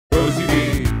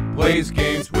plays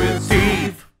games with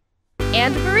Steve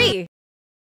and Marie.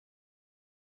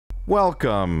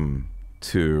 Welcome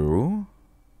to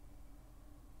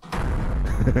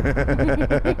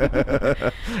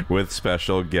with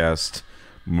special guest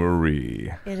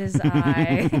Marie. It is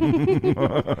I.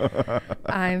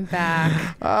 I'm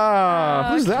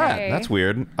back. Who's that? That's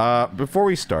weird. Before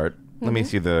we start, let me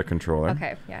see the controller.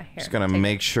 Okay, yeah, here. Just gonna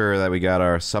make sure that we got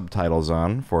our subtitles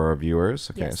on for our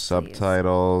viewers. Okay, yes,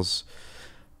 subtitles.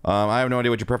 I have no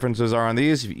idea what your preferences are on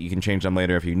these. You can change them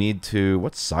later if you need to.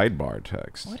 What's sidebar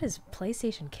text? What is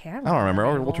PlayStation camera? I don't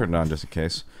remember. We'll turn it on just in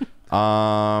case.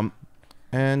 And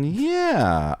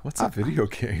yeah. What's a video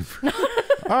game?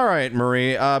 All right,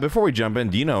 Marie. Before we jump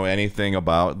in, do you know anything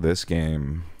about this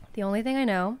game? The only thing I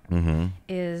know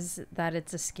is that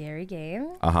it's a scary game.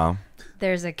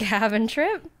 There's a cabin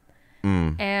trip.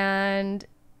 And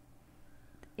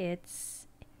there's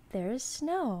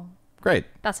snow. Great.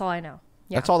 That's all I know.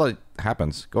 Yeah. That's all that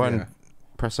happens. Go ahead and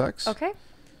press X. Okay.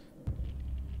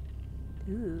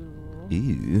 Ooh.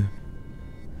 Ew.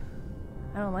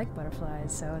 I don't like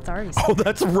butterflies, so it's already Oh,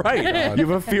 that's right. You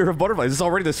have a fear of butterflies. It's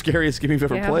already the scariest game you've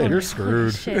ever played. You're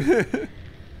screwed.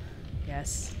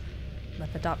 Yes.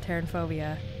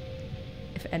 Lepidopteranphobia.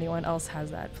 If anyone else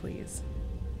has that, please.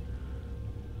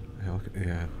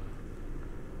 Yeah.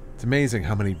 It's amazing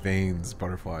how many veins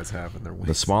butterflies have in their wings.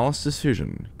 The smallest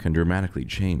decision can dramatically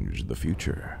change the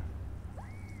future.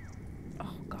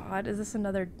 Oh, God. Is this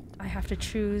another... I have to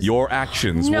choose... Your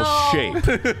actions will shape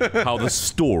how the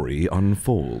story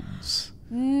unfolds.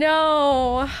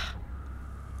 No.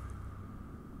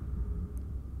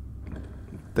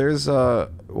 There's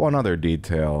one other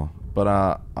detail, but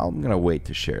I'm gonna wait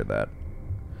to share that.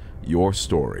 Your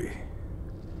story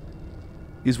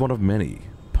is one of many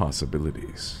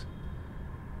possibilities.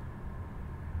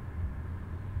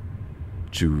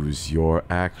 Choose your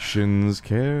actions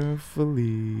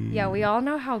carefully. Yeah, we all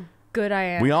know how good I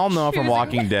am. We all know from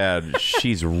Walking Dead,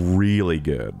 she's really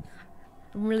good.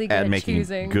 I'm really good at at making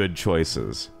choosing. good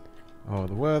choices. Oh,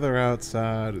 the weather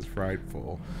outside is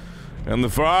frightful. And the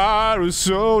fire is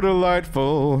so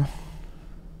delightful.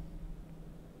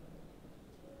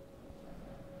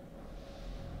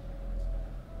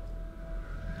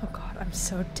 Oh God, I'm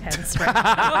so tense right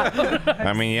now.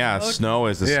 I mean, yeah, snow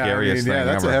is the scariest thing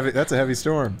that's ever. That's a heavy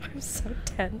storm. I'm so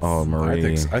tense. Oh,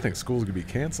 Marie. I think school's gonna be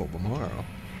canceled tomorrow.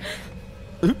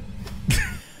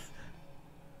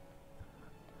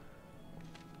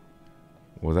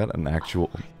 Was that an actual...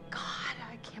 Oh my God,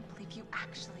 I can't believe you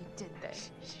actually did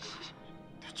this.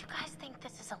 Don't you guys think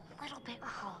this is a little bit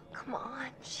cruel? Come on,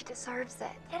 she deserves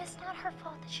it. And it's not her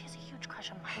fault that she has a huge crush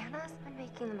on Mike. Hannah's been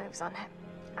making the moves on him.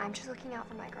 I'm just looking out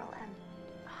for my girl, Em.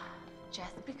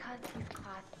 Just because he's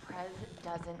class prez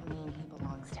doesn't mean he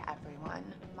belongs to everyone.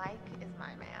 Mike is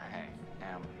my man. Hey,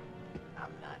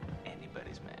 I'm not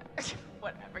anybody's man.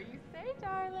 Whatever you say,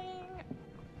 darling.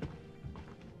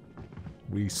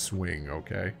 We swing,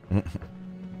 okay?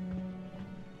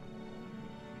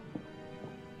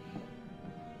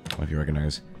 If you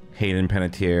recognize Hayden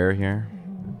Panettiere here.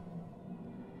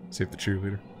 Save the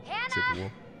cheerleader. Hannah! Save the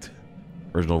wolf.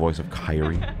 Original voice of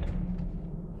Kyrie.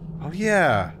 Oh,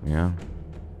 yeah. Yeah.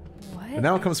 What? And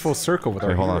now it comes full circle with our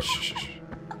Wait, hold on. hero. Shh, shh, shh.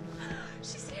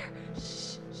 She's here.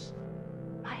 Shh, shh.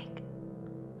 Mike.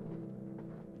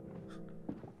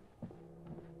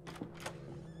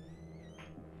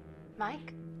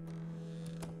 Mike?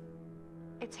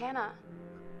 It's Hannah.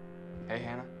 Hey,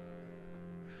 Hannah.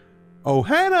 Oh,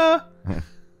 Hannah!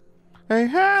 Hey,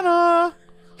 Hannah!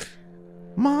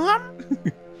 Mom?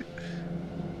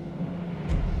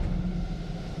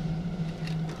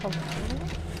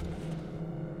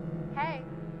 Hey,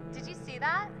 did you see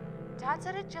that? Dad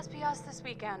said it'd just be us this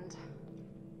weekend.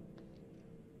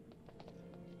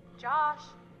 Josh.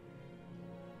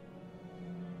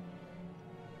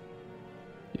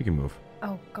 You can move.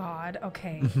 Oh God.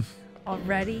 Okay.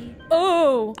 Already?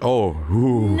 Oh. Oh,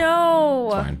 ooh. No.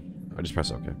 It's fine. I just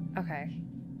press OK. Okay.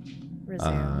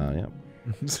 Resume. Yep.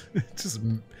 Just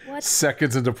What?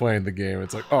 seconds into playing the game,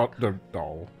 it's like, oh, no,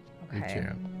 no. You Okay.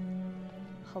 can't.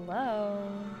 Hello.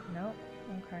 Nope.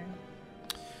 Okay.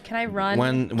 Can I run?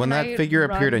 When Can that I figure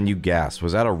appeared run? and you gasped,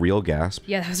 was that a real gasp?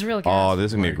 Yeah, that was a real Oh, gasp. this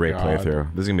is gonna be a my great God.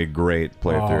 playthrough. This is gonna be a great Oh,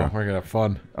 playthrough. we're gonna have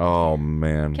fun. Oh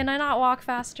man. Can I not walk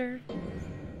faster? I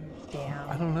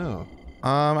Damn. don't know.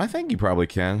 I think you probably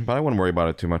can, but I wouldn't worry about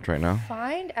it too much right now.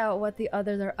 Find out what the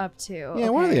others are up to. Yeah,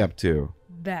 what are they up to?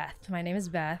 Beth. My name is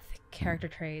Beth. Character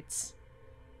traits.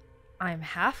 I'm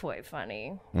halfway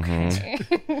funny.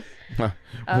 Mm-hmm.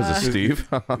 Was it Steve?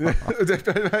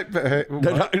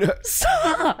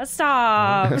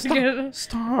 Stop.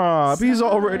 Stop. He's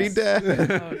already dead.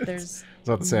 Oh, there's I was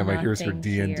about to say, I'm like, here's her nothing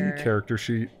D&D here. character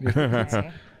sheet.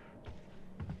 Okay.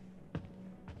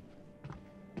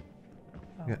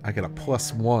 Yeah, I get a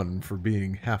 +1 for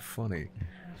being half funny.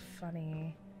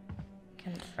 Funny.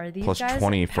 Are these Plus guys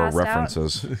 20 for passed out?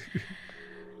 references.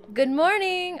 Good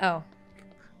morning. Oh.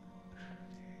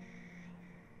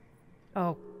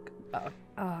 Oh.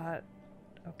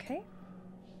 Okay.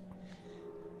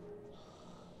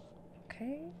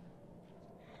 Okay.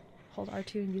 Hold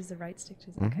R2 and use the right stick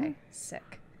to. Okay.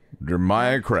 Sick.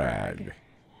 Jeremiah Cragg.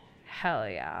 Hell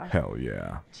yeah. Hell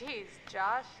yeah. Jeez,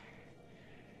 Josh.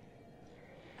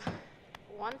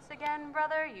 Once again,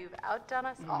 brother, you've outdone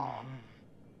us all.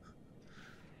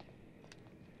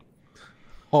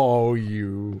 Oh,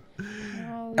 you.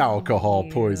 Oh, Alcohol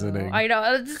you. poisoning. I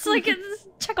know. It's like,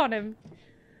 check on him.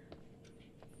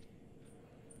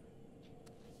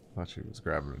 Thought she was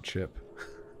grabbing a chip.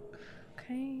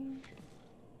 Okay.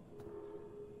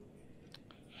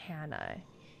 Hannah,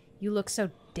 you look so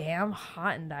damn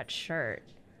hot in that shirt,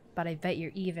 but I bet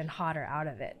you're even hotter out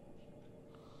of it.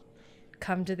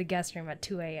 Come to the guest room at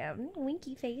 2 a.m.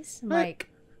 Winky face, Mike.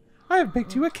 I have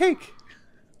baked you a cake.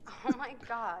 Oh my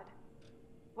god.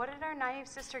 What did our naive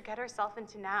sister get herself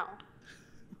into now?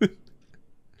 I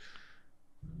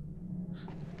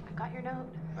got your note.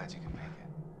 Glad you can make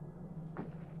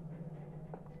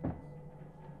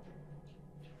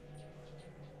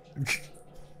it.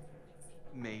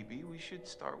 Maybe we should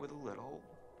start with a little,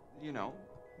 you know,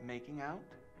 making out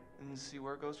and see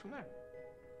where it goes from there.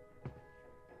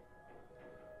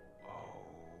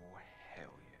 Oh,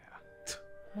 hell yeah.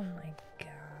 Oh my god.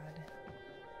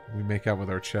 We make out with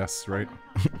our chests, right?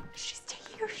 She's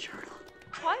taking her shirt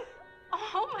off. What?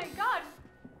 Oh my god.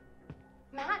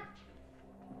 Matt,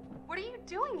 what are you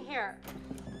doing here?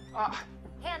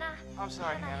 Hannah. I'm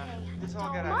sorry, Hannah. Hey, This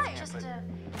all don't got out of hand, just but... a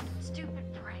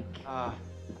stupid prank.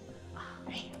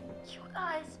 You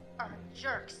guys are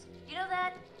jerks. You know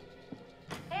that?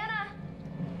 Hannah.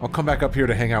 I'll come back up here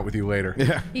to hang out with you later.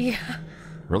 Yeah. Yeah.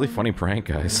 Really funny prank,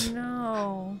 guys.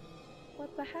 No.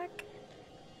 What the heck?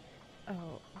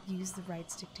 Oh, use the right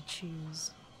stick to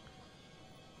choose.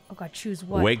 Oh god, choose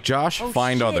what? Wake Josh, Oh,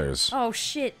 find shit. others. Oh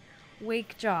shit.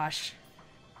 Wake Josh.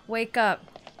 Wake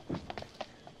up.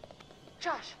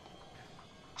 Josh.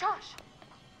 Josh.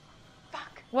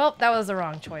 Fuck. Well, that was the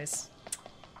wrong choice.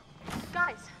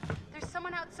 Guys, there's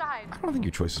someone outside. I don't think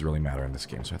your choices really matter in this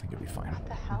game, so I think you'll be fine. What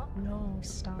the hell? No,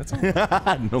 stop. That's it.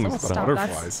 what No, the Stop, butterfly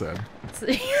that's- said.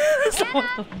 Some of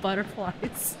the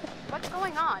butterflies. What's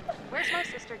going on? Where's my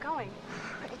sister going?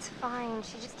 It's fine.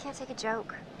 She just can't take a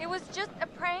joke. It was just a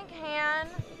prank, Han.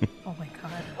 Oh my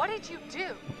god. What did you do?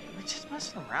 We're just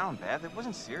messing around, Beth. It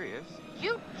wasn't serious.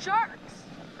 You jerks!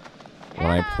 When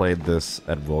I Hannah! played this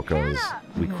at Volco's, Hannah!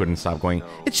 we couldn't stop going,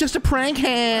 "It's just a prank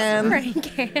hand!" Prank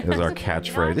hand. It was our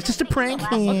catchphrase. It's just a prank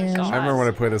hand. I remember when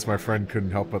I played this, my friend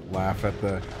couldn't help but laugh at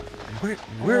the...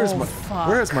 Where's Oh, my fuck.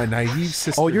 Where's my naive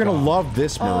sister? Oh, you're gonna gone? love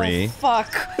this, Marie. Oh,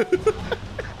 fuck.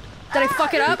 Did I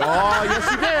fuck it up? Oh,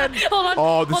 yes, you did. Hold on.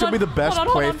 Oh, this hold will be on, the best hold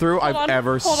on, hold on, playthrough hold I've on,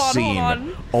 ever hold on, seen. Hold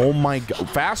on. Oh my god.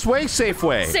 Fast way, safe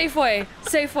way. Safeway.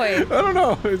 Safeway. I don't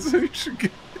know.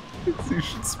 You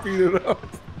should speed it up.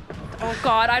 Oh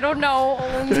god, I don't know.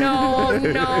 Oh no,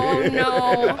 no,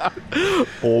 no.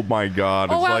 Oh my god.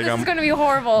 Oh It's wow, like this is gonna be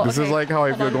horrible. This is Okay, like how I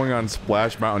hold feel on. going on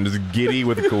Splash Mountain, just giddy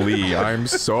with glee. I'm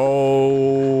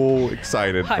so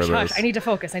excited Hush, for this. hush. I need to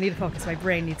focus. I need to focus. My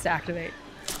brain needs to activate.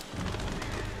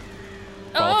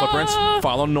 Follow footprints,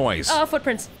 follow noise.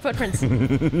 Footprints. Footprints.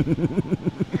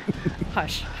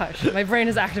 Hush, hush. My brain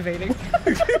is activating.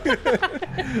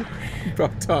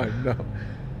 About time. No.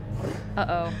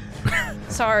 Uh-oh.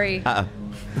 Sorry. Uh-oh.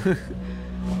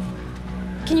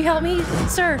 Can you help me,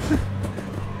 sir?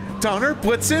 Donner,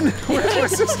 Blitzen, where's my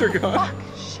sister gone?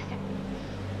 Shit.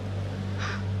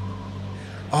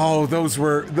 Oh, those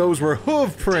were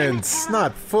hoof prints,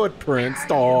 not footprints.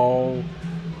 Oh.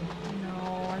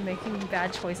 No, I'm making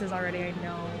bad choices already, I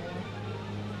know.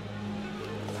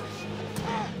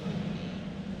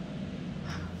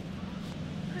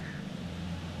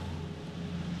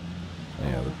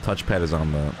 Yeah, the touchpad is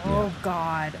on the. Oh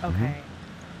god, okay.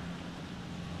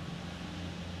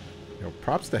 Yo,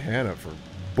 props to Hannah for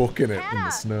booking it in the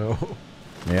Hannah! snow.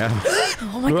 Yeah.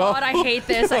 Oh my god, I hate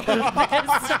this. I hate this.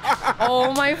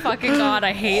 Oh my fucking god,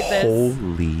 I hate this.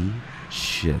 Holy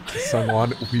shit.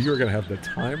 SungWon, we are gonna have the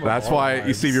time of That's our why, you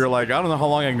lives. Steve, you're like, I don't know how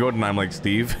long I can go, and I'm like,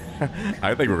 Steve,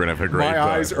 I think we're gonna have a great My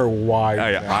time. eyes are wide.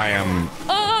 I am.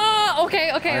 Oh,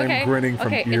 Okay. I'm grinning from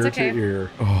okay, ear it's okay. to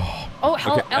ear. Oh,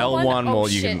 hell, Okay, L1. L1, Oh well,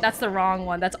 you shit, can- that's the wrong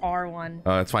one. That's R1.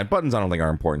 It's fine. Buttons I don't think are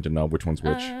important to know which one's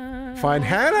which. Find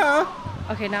Hannah.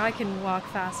 Okay, now I can walk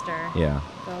faster. Yeah.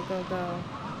 Go.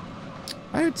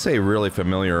 I would say really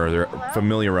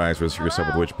familiarize with yourself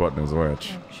with which button is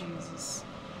which. Oh Jesus.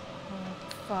 Oh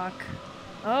fuck.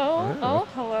 Oh,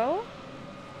 hello.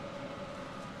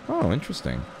 Oh,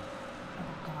 interesting.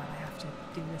 Oh god, I have to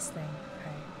do this thing.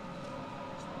 Okay.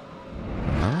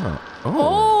 Oh.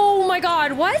 Oh my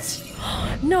god, what?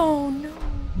 No.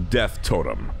 Death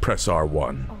totem. Press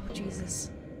R1. Oh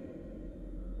Jesus.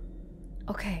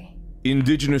 Okay.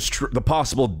 The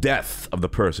possible death of the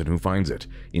person who finds it.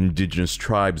 Indigenous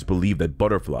tribes believe that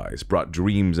butterflies brought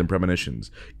dreams and premonitions.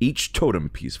 Each totem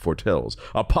piece foretells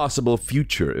a possible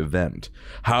future event.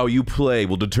 How you play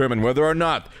will determine whether or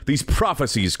not these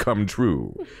prophecies come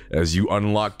true. As you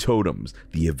unlock totems,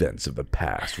 the events of the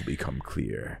past will become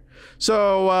clear.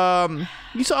 So,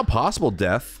 you saw a possible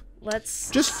death. Let's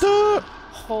Just,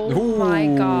 Oh my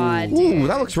god, dude. Ooh,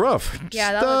 that looks rough.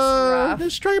 Yeah, Just, that looks rough.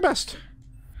 Just try your best.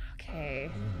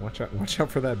 Okay. Watch out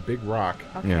for that big rock.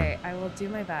 Okay, I will do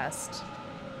my best.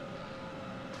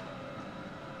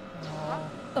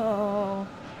 Oh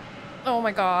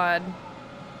my god.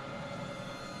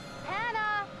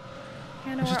 Hannah!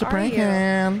 Hannah, It's just where a prank are you?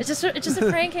 hand. It's just a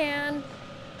prank hand.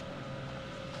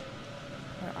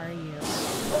 Where are you?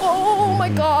 Oh my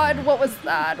god, what was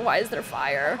that? Why is there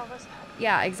fire? What was that?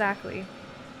 Yeah, exactly.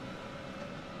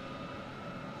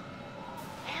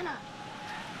 Hannah!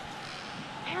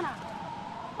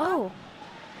 Oh,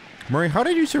 Murray, how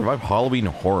did you survive Halloween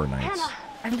Horror Nights? Hannah!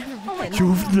 I've never been.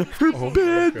 You've never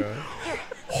been. Okay.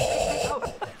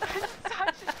 I'm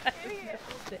such an idiot.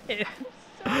 So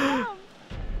dumb.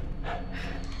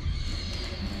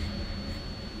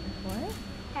 What?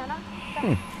 Hannah?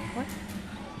 What?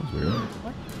 That's weird.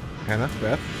 Hannah,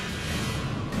 Beth.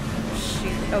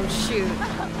 Shoot. Oh shoot.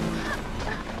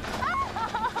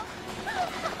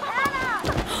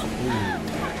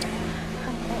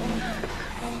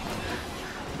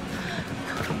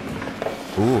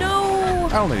 Ooh. No! I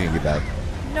don't think you can get that.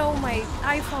 No, my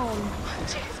iPhone.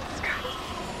 Jesus Christ.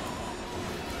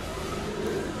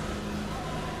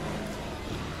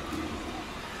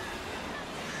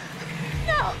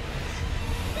 No!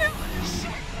 No!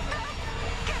 Shit!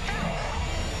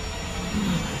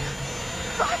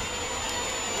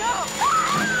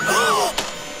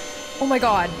 Oh my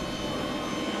god.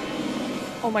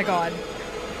 Oh my god.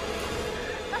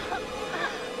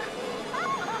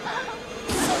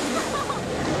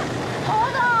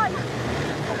 Hold on!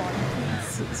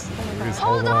 He's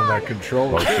holding on that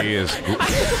controller. Oh, she is.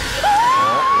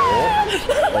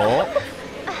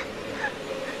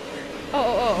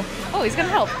 Oh, he's gonna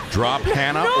help. Drop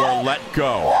Hannah or let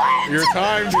go. Your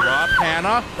time. Drop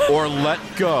Hannah or let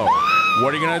go.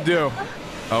 What are you gonna do?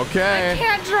 Okay. I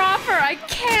can't drop her. I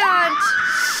can't.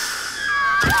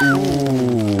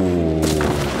 Ooh.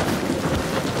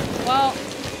 Well.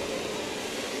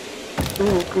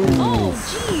 Oh,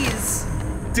 jeez.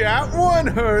 That one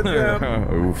hurt them.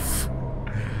 Oof.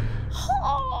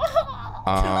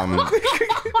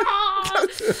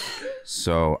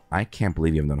 So I can't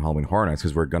believe you haven't done Halloween Horror Nights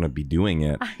because we're gonna be doing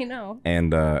it. I know.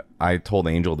 And I told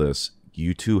Angel this.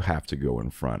 You two have to go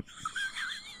in front.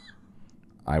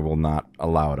 I will not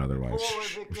allow it otherwise.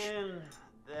 Before we begin,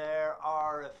 there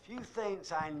are a few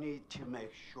things I need to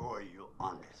make sure you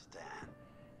understand.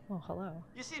 Oh, hello.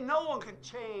 You see, no one can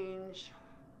change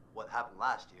what happened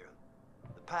last year.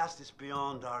 The past is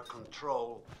beyond our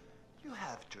control. You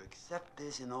have to accept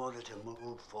this in order to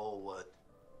move forward.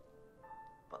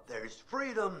 But there is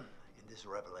freedom in this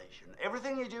revelation.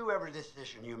 Everything you do, every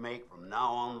decision you make from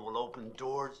now on will open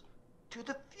doors to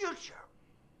the future.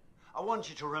 I want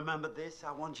you to remember this.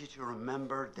 I want you to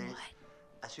remember this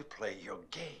as you play your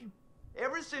game.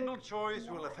 Every single choice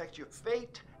will affect your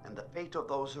fate and the fate of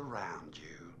those around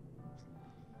you.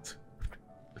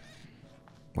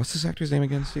 What's this actor's name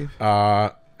again, Steve?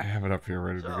 I have it up here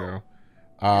ready to go.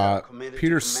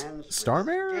 Peter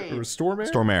Stormare? game. Or Stormare?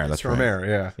 Stormare, that's right. Stormare,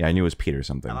 yeah. Yeah, I knew it was Peter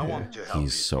something. And I want to help He's you,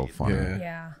 so Steve. funny. Yeah.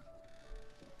 Yeah.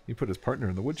 He put his partner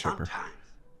in the wood chipper.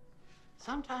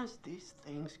 Sometimes these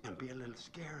things can be a little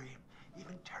scary,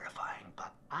 even terrifying,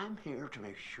 but I'm here to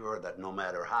make sure that no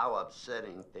matter how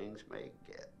upsetting things may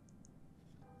get,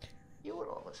 you will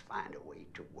always find a way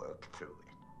to work through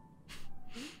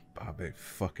it. Bobby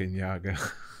fucking Yaga.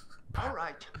 All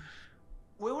right.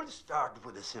 We will start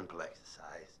with a simple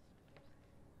exercise.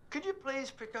 Could you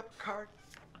please pick up a card?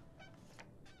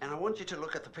 And I want you to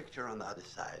look at the picture on the other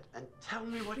side and tell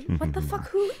me what you What the fuck?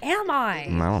 Who am I? I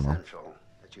don't know. essential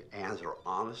that that you answer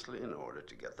honestly in order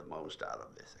to get the most out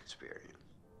of this experience.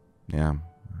 Yeah.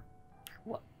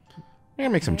 What? I gotta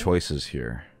make some choices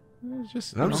here. I'm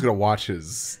just gonna watch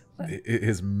his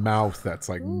mouth that's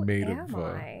like Who made am of.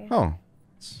 I? Oh,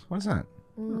 what is that?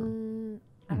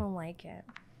 I don't like it.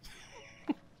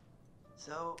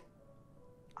 So,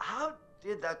 how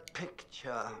did that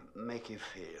picture make you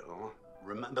feel?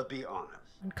 Remember, be honest.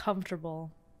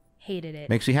 Uncomfortable. Hated it.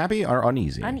 Makes you happy or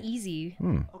uneasy? Uneasy.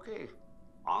 Okay,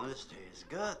 honesty is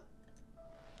good.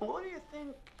 What do you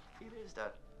think it is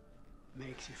that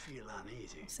makes you feel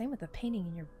uneasy? Same with the painting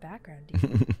in your background,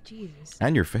 dude. Jesus.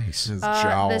 And your face. His The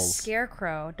jowls.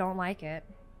 scarecrow. Don't like it.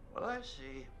 Well, I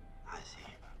see.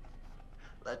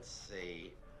 Let's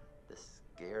say the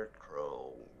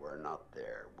scarecrow were not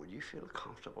there. Would you feel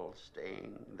comfortable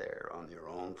staying there on your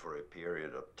own for a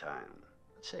period of time?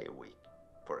 Let's say a week,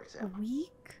 for A example.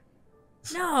 week?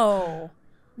 No.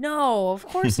 No, of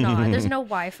course not. There's no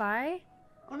Wi-Fi.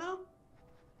 Oh, no?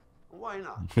 Why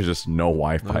not? There's just no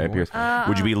Wi-Fi up here.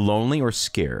 Would you be lonely or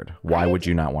scared? Why would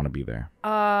you not want to be there?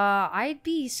 I'd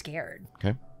be scared.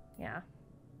 Okay. Yeah.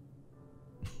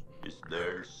 Is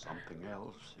there something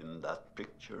else in that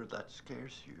picture that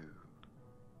scares you?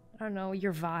 I don't know,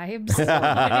 your vibes.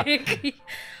 Like, Your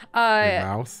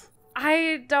mouth.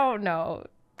 I don't know.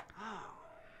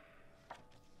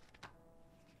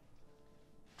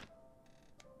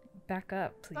 Back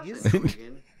up, please. That's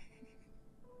intriguing.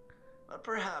 But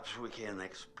perhaps we can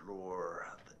explore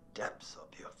the depths of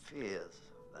your fears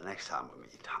the next time we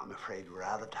meet. I'm afraid we're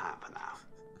out of time for now.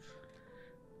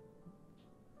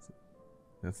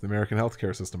 That's the American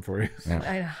healthcare system for you.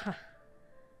 I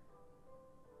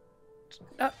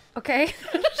know. Okay.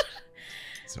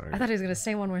 Sorry. I thought he was gonna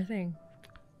say one more thing.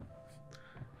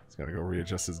 He's got to go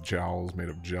readjust his jowls made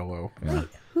of jello. Wait,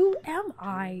 who am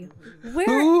I? Where?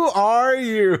 Who are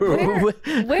you?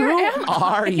 Where am I?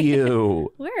 Are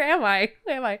you? Where am I?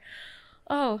 Where am I?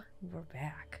 Oh, we're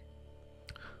back.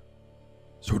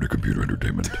 Sort of computer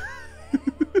entertainment.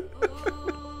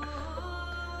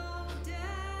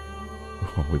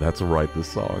 Oh, that's right, the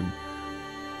song.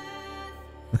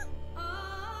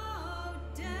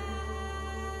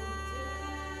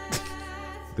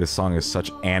 This song is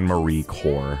such Anne-Marie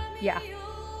core. Yeah.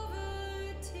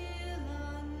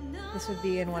 This would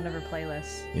be in one of her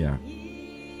playlists. Yeah.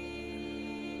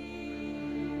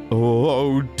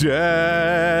 Oh,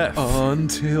 death.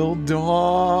 Until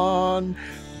dawn.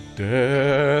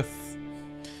 Death.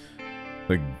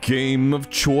 A game of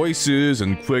choices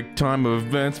and quick time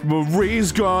events.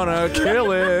 Marie's gonna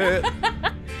kill it.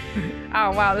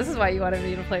 Oh, wow. This is why you wanted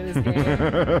me to play this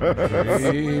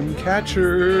game. Game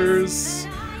catchers.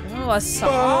 Oh, a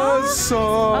song?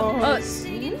 Buzzsaw.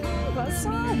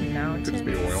 Buzzsaw Mountain. Could just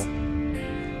be oil.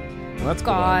 Well, that's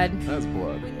God. blood. That's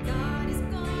blood.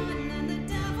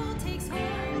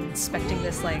 I'm expecting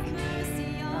this like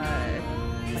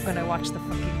when I watched the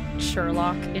fucking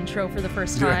Sherlock intro for the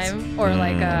first Yes. time, or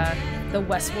like the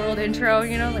Westworld intro,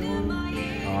 you know, like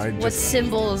what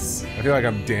symbols. I feel like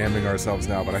I'm damning ourselves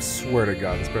now, but I swear to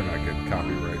God, this better not get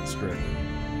copyright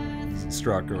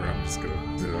struck, or I'm just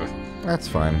gonna. That's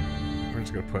fine. We're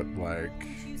just gonna put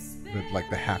like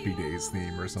the Happy Days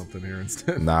theme or something here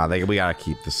instead. Nah, we gotta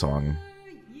keep the song.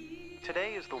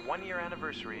 Today is the one-year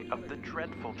anniversary of the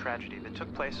dreadful tragedy that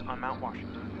took place on Mount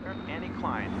Washington. Annie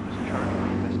Klein was in charge of the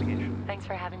investigation. Thanks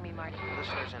for having me, Marty.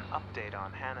 Listeners, an update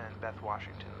on Hannah and Beth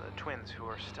Washington, the twins who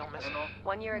are still missing.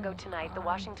 1 year ago tonight, the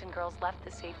Washington girls left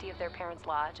the safety of their parents'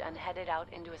 lodge and headed out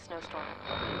into a snowstorm.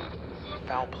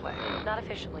 Foul play. Not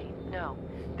officially, no.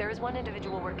 There is one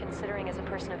individual we're considering as a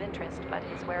person of interest, but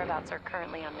his whereabouts are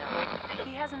currently unknown.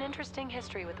 He has an interesting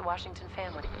history with the Washington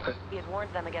family. He had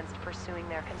warned them against pursuing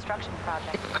their construction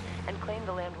project and claimed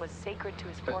the land was sacred to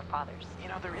his forefathers. You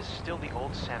know, there is still the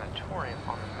old sanatorium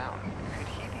on the mountain. Could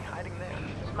he be hiding there?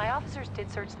 My officers did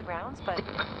search the grounds, but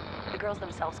the girls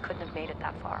themselves couldn't have made it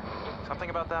that far. Something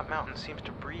about that mountain seems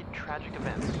to breed tragic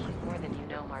events. More than you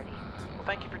know, Marty. Well,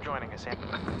 thank you for joining us, Annie.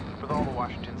 With all the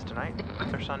Washingtons tonight,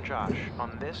 their son Josh,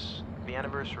 on this, the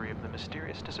anniversary of the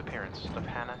mysterious disappearance of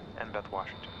Hannah and Beth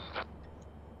Washington.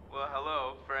 Well,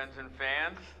 hello, friends and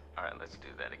fans. All right, let's do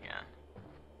that again.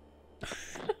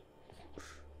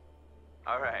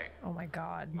 All right. Oh my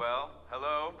God. Well,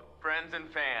 hello, friends and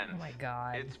fans. Oh my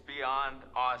God. It's beyond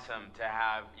awesome to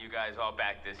have you guys all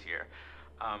back this year.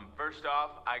 First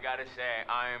off, I gotta say,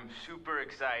 I am super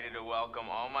excited to welcome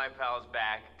all my pals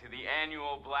back to the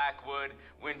annual Blackwood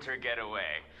Winter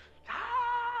Getaway.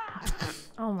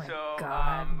 Oh my So,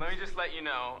 God. let me just let you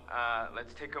know,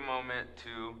 let's take a moment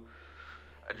to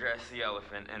address the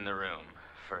elephant in the room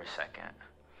for a second.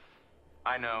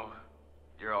 I know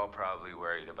you're all probably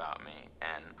worried about me,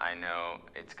 and I know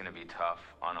it's gonna be tough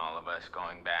on all of us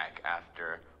going back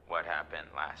after what happened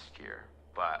last year,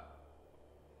 but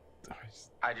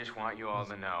I just want you all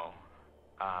to know,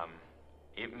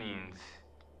 it means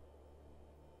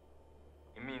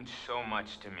so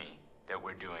much to me that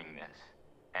we're doing this,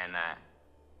 and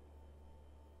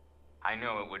I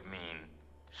know it would mean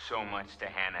so much to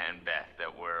Hannah and Beth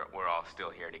that we're all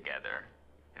still here together,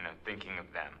 and I'm thinking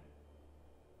of them.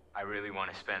 I really want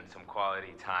to spend some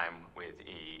quality time with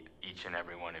each and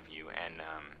every one of you, and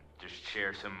just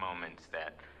share some moments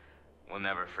that we'll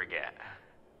never forget,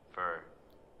 for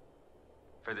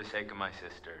the sake of my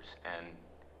sisters, and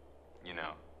you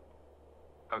know.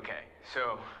 Okay,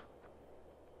 so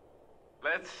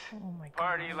let's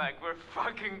party like we're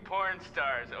fucking porn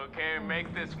stars, okay?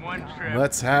 Make this one trip.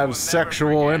 Let's have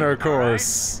sexual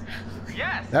intercourse. Right?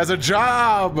 Yes. As a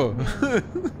job.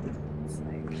 It's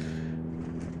like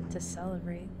to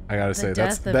celebrate. I gotta say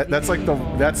that's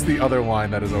the other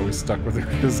line that has always stuck with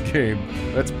this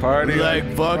game. Let's party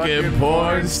like fucking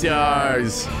porn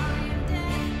stars.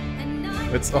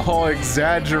 It's all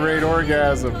exaggerate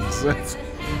orgasms.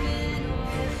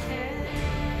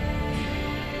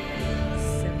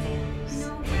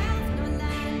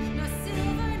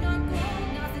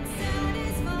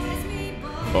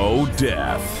 Oh,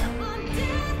 death.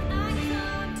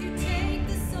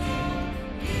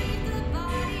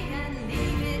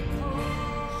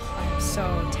 I'm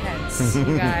so tense,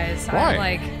 you guys. Why? I'm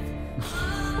like,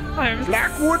 I'm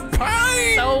Blackwood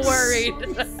Pines! so worried.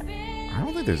 I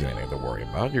don't think there's anything to worry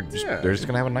about. They're just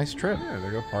gonna have a nice trip. Yeah,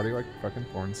 they're gonna party like fucking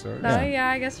porn stars. No, yeah,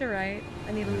 I guess you're right.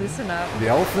 I need to loosen up. The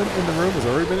elephant in the room has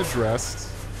already been addressed.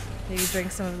 Maybe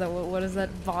drink some of the, what is that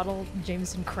bottle?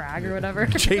 Jameson Crag or whatever?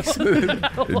 Jason.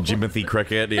 Jimothy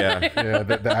Cricket, yeah. Yeah,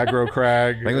 the aggro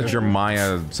crag. I think it's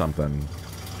Jeremiah something.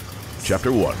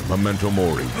 Chapter 1, Memento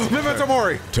Mori. Memento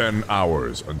Mori! 10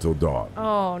 hours until dawn.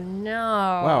 Oh, no.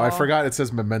 Wow, I forgot it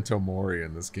says Memento Mori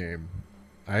in this game.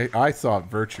 I thought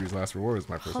Virtue's Last Reward was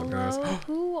my first one. Hello?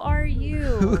 Who are you?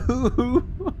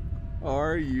 Who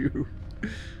are you?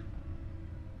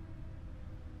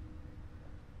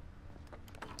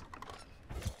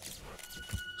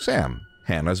 Sam,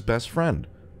 Hannah's best friend.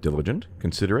 Diligent,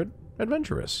 considerate,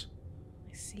 adventurous.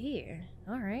 I see.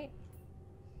 All right.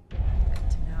 Good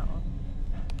to know.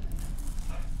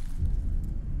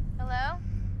 Hello?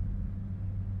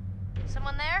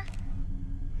 Someone there?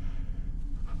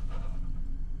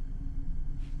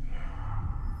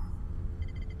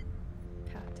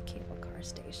 Path to cable car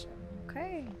station.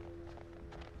 Okay.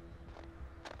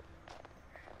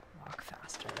 Walk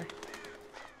faster.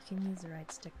 You can use the right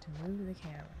stick to move the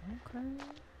camera. Okay.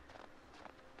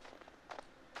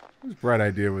 Whose bright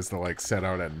idea was to like set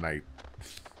out at night?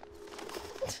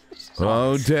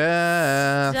 Oh,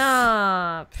 death.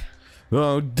 Stop.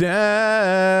 Oh,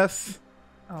 death.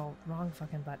 Oh, wrong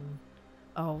fucking button.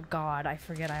 Oh god, I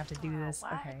forget I have to do this.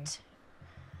 What? Okay.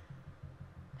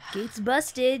 Gates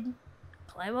busted.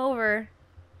 Climb over.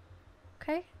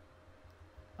 Okay.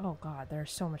 Oh god,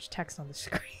 there's so much text on the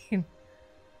screen.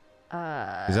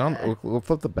 Is it on? We'll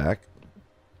flip the back.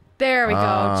 There we go.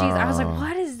 Jeez, I was like,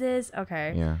 what is this?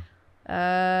 Okay. Yeah.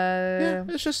 Yeah,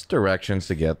 it's just directions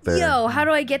to get there. Yo, how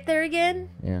do I get there again?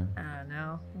 Yeah. I don't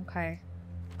know. Okay.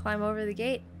 Climb over the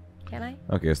gate. Can I?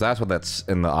 Okay, so that's what that's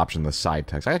in the option, the side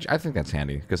text. I think that's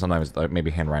handy because sometimes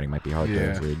maybe handwriting might be hard to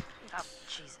read. Oh,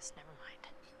 Jesus, never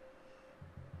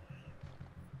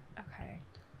mind. Okay.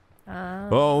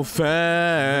 Oh,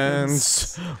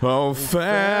 fence. Oh,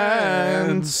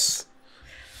 fence.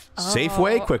 Safe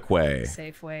way, quick way.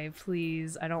 Safe way,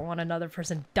 please. I don't want another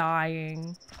person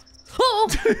dying.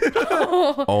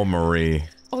 Oh! Oh, Marie.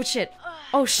 Oh shit.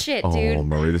 Oh shit, dude. Oh,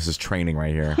 Marie, this is training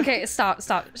right here. Okay, stop.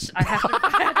 I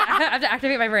have to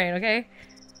activate my brain, okay?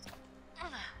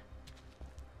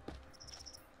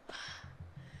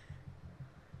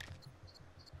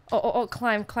 Oh,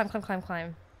 climb.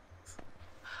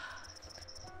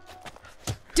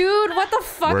 Dude, what the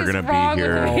fuck is wrong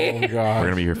with me? Oh god. We're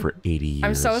gonna be here for 80 years.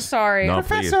 I'm so sorry. No,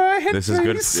 Professor, please. This is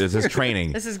good. This is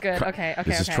training. This is good. Okay.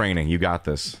 This is training. You got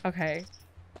this. Okay.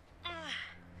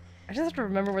 I just have to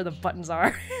remember where the buttons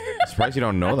are. Surprised you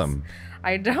don't know them.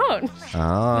 I don't.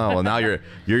 Oh, well now you're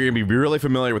gonna be really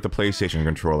familiar with the PlayStation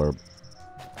controller.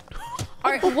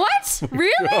 Alright, what?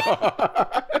 Really?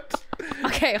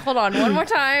 Okay, hold on. One more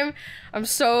time. I'm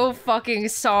so fucking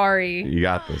sorry. You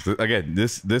got this. Again,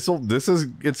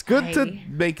 it's good to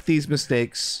make these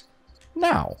mistakes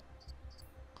now.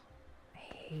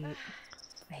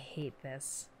 I hate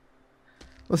this.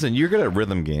 Listen, you're good at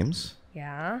rhythm games.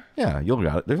 Yeah? Yeah, you'll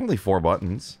got it. There's only 4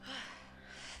 buttons.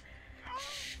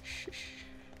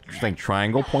 think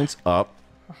triangle points up.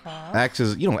 X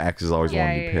is, X is always the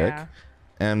one you pick. Yeah.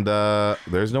 And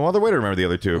there's no other way to remember the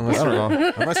other two. I don't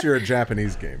know. Unless you're a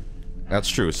Japanese game. That's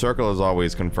true. Circle is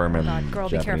always confirming. God, girl,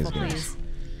 Japanese be careful, games. please.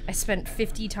 I spent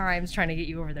 50 times trying to get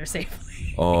you over there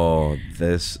safely. Oh,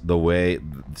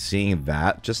 seeing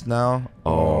that just now.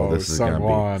 Oh, this is gonna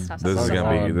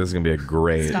be. This is gonna be a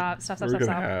great. Stop.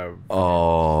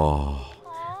 Oh.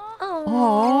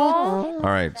 All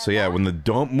right. So yeah, when the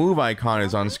don't move icon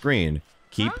is on screen,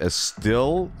 keep as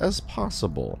still as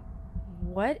possible.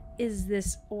 What is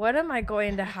this? What am I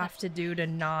going to have to do to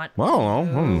not? Well,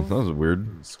 that was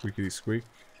weird. Squeaky squeak.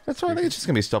 That's right. I think it's just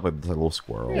gonna be stuff like the little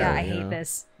squirrel. Yeah, I hate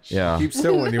this. Yeah. Keep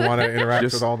still when you want to interact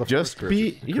with all the just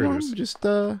be,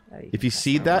 if you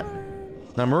see that.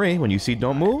 Now, Marie, when you see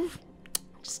don't move,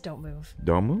 just don't move.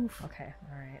 Don't move. Okay.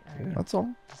 All right. That's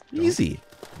all. Easy.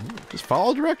 Just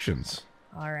follow directions.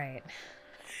 All right.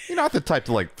 You're not the type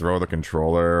to like throw the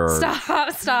controller. Or,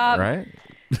 Stop. Right.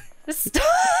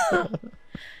 Stop.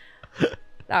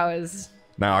 That was.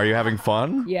 Now, are you having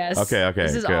fun? Yes. Okay.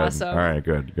 This is good. awesome. All right.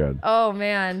 Good. Oh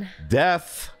man.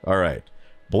 Death. All right.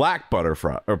 Black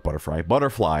butterflies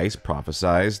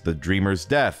prophesize the dreamer's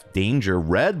death. Danger.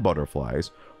 Red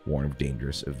butterflies warn of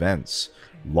dangerous events.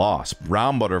 Loss.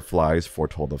 Brown butterflies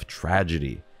foretold of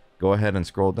tragedy. Go ahead and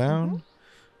scroll down.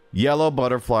 Yellow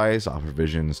butterflies offer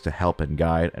visions to help and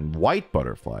guide, and white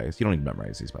butterflies, you don't need to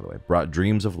memorize these, by the way, brought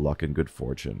dreams of luck and good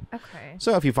fortune. Okay.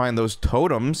 So if you find those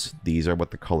totems, these are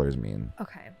what the colors mean.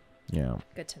 Okay. Yeah.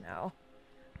 Good to know.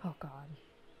 Oh God.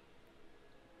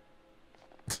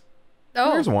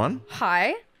 Oh, there's one.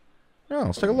 Hi. Yeah,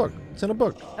 let's take a look. It's in a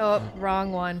book. Oh,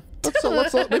 wrong one. Let's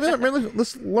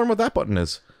learn what that button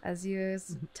is. As you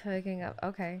is tugging up.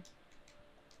 Okay.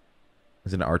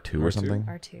 Is it an R2 or something?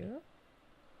 R2.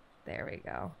 There we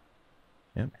go.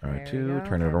 Yep, There R2. we go.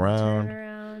 Turn it around. Turn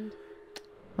around.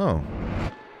 Oh.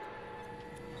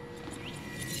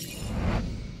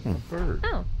 Bird.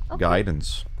 Oh. Okay.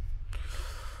 Guidance.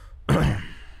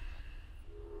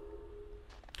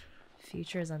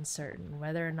 Future is uncertain.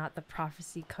 Whether or not the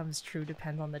prophecy comes true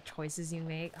depends on the choices you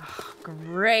make. Oh,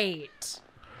 great.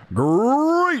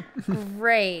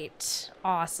 Great.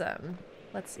 Awesome.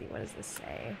 Let's see. What does this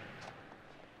say?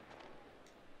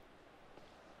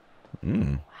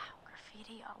 Wow,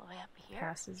 graffiti all the way up here.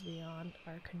 Passes beyond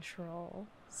our control.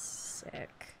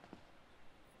 Sick.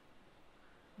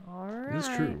 All right. It's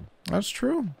true. That's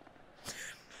true.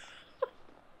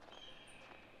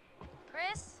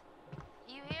 Chris,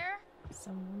 you here?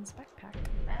 Someone's backpack.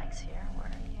 Bag's here. Where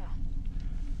are you?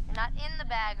 You're not in the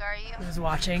bag, are you? Who's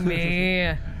watching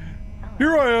me?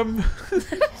 Here I am.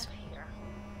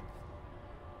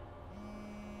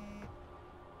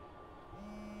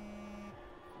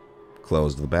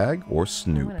 Close the bag or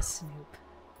snoop. I'm gonna snoop.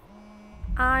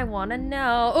 I wanna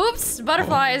know. Oops!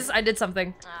 Butterflies! I did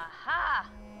something. Aha!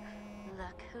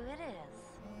 Look who it is.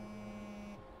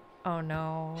 Oh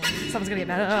no. Someone's gonna get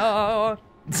mad. Oh.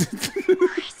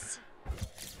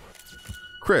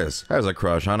 Chris has a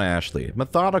crush on Ashley.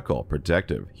 Methodical,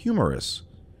 protective, humorous.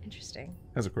 Interesting.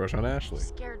 Has a crush on Ashley.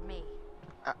 Scared me.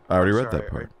 I already read that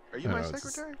part. Are you my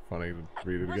secretary? Funny to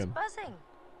read it Who's again. buzzing?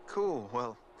 Cool.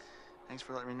 Well, thanks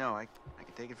for letting me know. I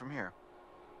can take it from here.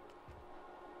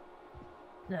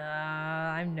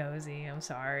 I'm nosy. I'm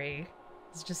sorry.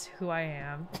 It's just who I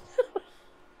am.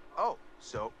 Oh,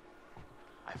 so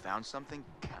I found something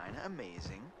kind of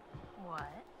amazing. What?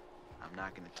 I'm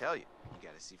not going to tell you. You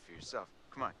got to see for yourself.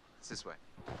 Come on, it's this way.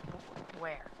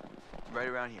 Where? Right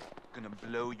around here. Gonna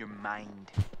blow your mind.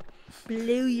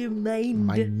 Blow your mind.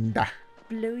 Minda.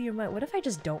 Blow your mind. What if I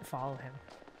just don't follow him?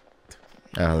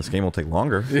 This game will take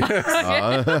longer. Yeah,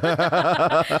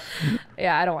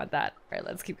 I don't want that. All right,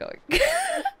 let's keep going.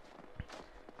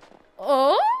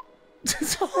 Oh?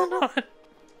 Hold on.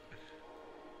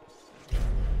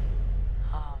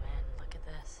 Oh man, look at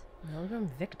this. Milgram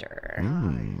Victor.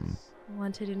 Mm.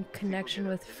 Wanted in connection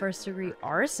with first-degree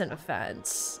arson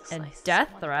offense and death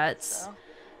threats.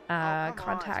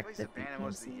 Contact the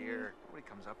was the year. Nobody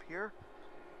comes up here.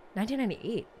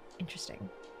 1998. Interesting.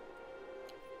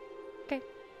 Okay.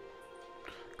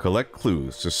 Collect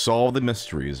clues to solve the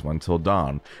mysteries until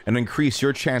dawn and increase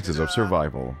your chances of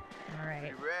survival. All right.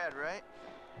 Pretty rad, right?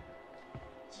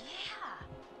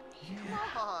 Yeah.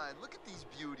 Come on, look at these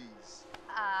beauties.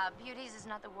 Beauties is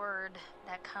not the word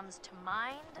that comes to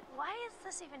mind. Why is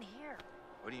this even here?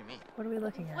 What do you mean? What are we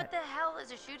looking at? What the hell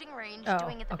is a shooting range Oh,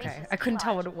 doing at the base okay. of I couldn't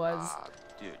tell what Lodge? it was.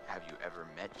 Dude, have you ever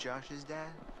met Josh's dad?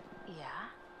 Yeah.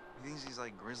 He thinks he's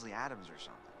like Grizzly Adams or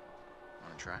something.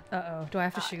 Wanna try? Uh-oh. Do I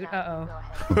have to shoot? No, Uh-oh.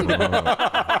 go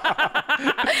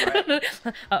ahead.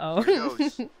 Uh-oh. Here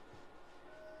goes.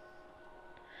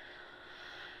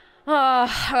 All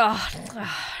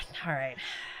right.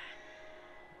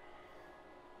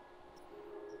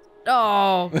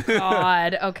 Oh,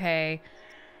 God. Okay.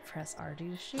 Press R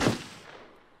to shoot.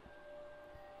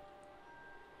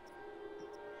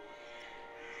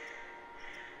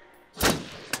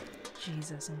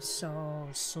 Jesus, I'm so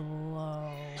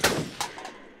slow.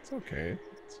 It's okay.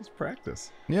 It's just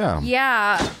practice. Yeah.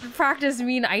 Yeah, practice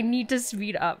mean I need to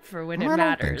speed up for when it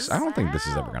matters. I don't think this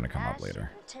is ever going to come up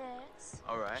later.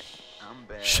 All right, I'm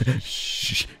bad.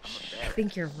 Shh. I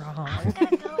think you're wrong. I'm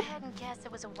gonna go ahead and guess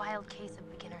it was a wild case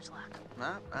of beginner's luck.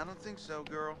 Nah, I don't think so,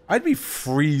 girl. I'd be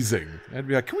freezing. I'd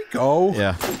be like, can we go?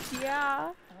 Yeah.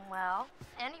 Yeah. Well,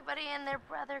 anybody and their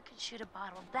brother could shoot a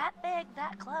bottle that big,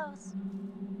 that close.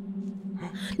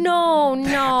 No, no.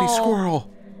 Happy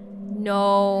squirrel.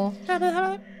 No.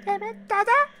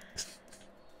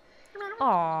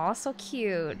 Aw, so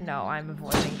cute. No, I'm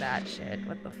avoiding that shit.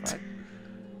 What the fuck?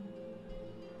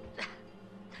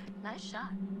 Nice shot.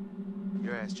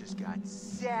 Your ass just got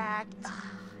sacked.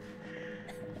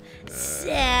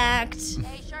 Sacked.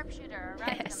 Hey, sharpshooter.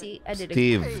 Right. See, I did it.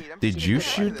 Steve, did you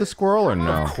shoot the squirrel or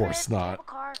no? Of course not.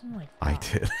 I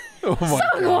did. Oh my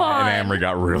SungWon! god. And Amory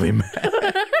got really mad.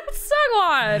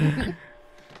 SungWon!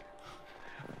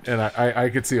 And I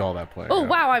could see all that playing. Oh out.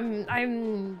 wow,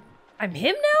 I'm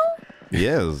him now? He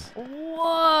is.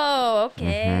 Whoa,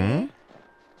 okay. Mhm.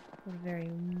 What a very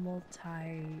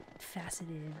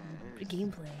multi-faceted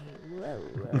gameplay. Whoa,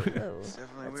 whoa, whoa. It's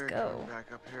definitely Let's weird go. coming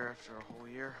back up here after a whole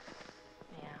year.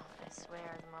 Yeah, I swear,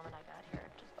 the moment I got here,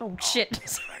 it just... Oh shit.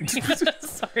 Sorry.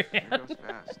 Sorry, It man. goes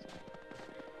fast.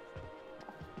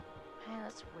 Hey,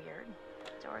 that's weird.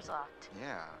 Door's locked.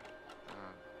 Yeah.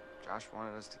 Josh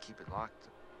wanted us to keep it locked to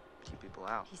keep people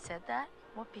out. He said that?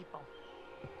 What people?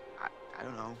 I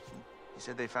don't know. He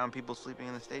said they found people sleeping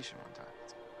in the station one time.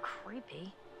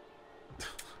 Creepy.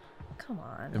 Come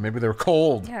on. And maybe they were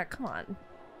cold. Yeah, come on.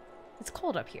 It's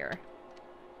cold up here.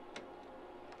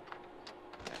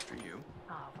 After you.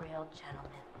 Oh, real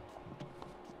gentleman.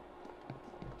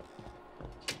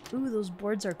 Ooh, those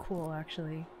boards are cool,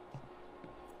 actually.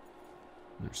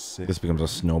 They're sick. This becomes a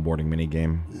snowboarding mini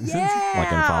game. Yeah!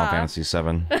 Like in Final Fantasy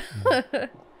VII.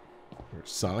 Or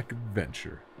Sonic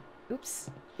Adventure. Oops.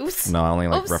 Oops. No, I only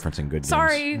like Oops. referencing good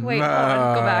Sorry. games. Wait, hold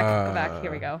on. Go back. Go back.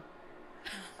 Here we go. I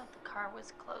thought the car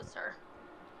was closer.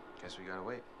 Guess we gotta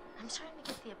wait. I'm starting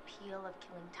to get the appeal of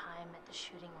killing time at the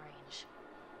shooting range.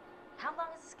 How long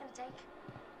is this gonna take?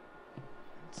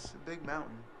 It's a big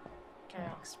mountain. Can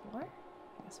I explore?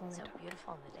 Guess while It's they so talk.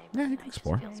 beautiful in the day. Yeah, you but can it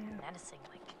explore. Just feels menacing,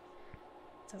 like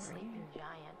It's over sleeping here.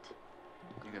 giant.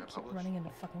 You gonna Keep publish? running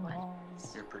into fucking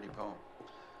walls. Your pretty poem.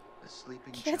 The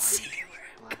sleeping Can't giant see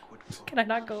of Blackwood Falls. Can I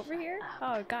not go over here?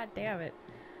 Oh, god damn it.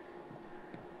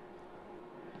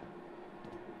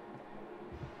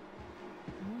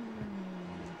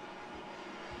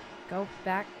 Go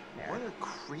back there. What a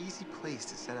crazy place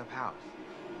to set up house.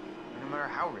 No matter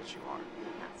how rich you are.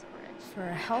 Not so rich. For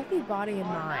a healthy body and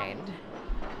mind.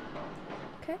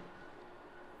 Okay.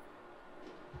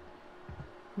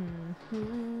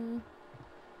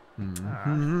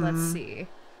 Let's see.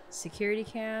 Security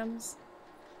cams.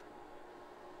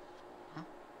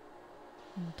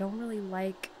 Don't really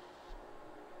like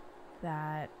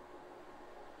that.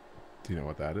 Do you know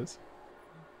what that is?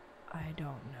 I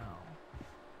don't know.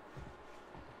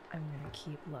 I'm gonna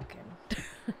keep looking.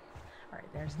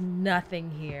 Alright, there's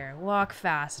nothing here. Walk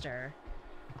faster.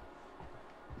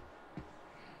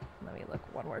 Let me look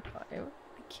one more time.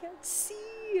 I can't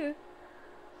see.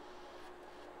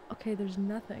 Okay, there's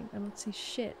nothing. I don't see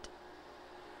shit.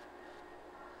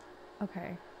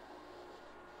 Okay.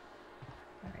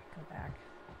 Alright, go back.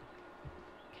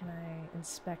 Can I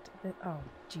inspect the... Oh,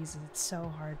 Jesus, it's so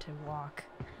hard to walk.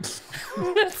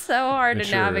 It's so hard It to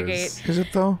sure navigate. Is it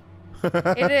though?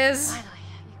 It is. Finally,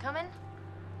 you coming?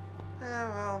 Yeah,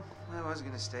 well, I was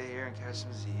gonna stay here and catch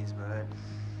some Z's, but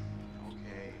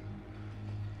okay.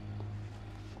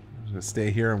 I'm gonna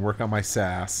stay here and work on my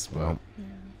sass. Well,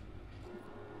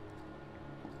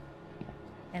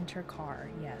 Enter car,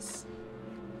 yes.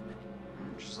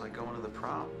 Just like going to the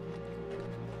prom.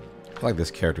 I feel like this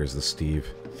character is the Steve.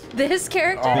 This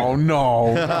character? oh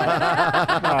no,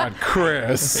 not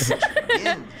Chris. Oh,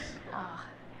 I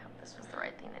hope this was the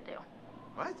right thing to do.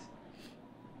 What?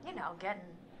 You know, getting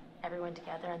everyone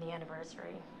together on the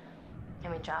anniversary. I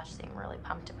mean, Josh seemed really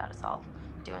pumped about us all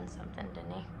doing something,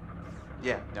 didn't he?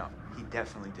 Yeah, no, he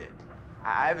definitely did.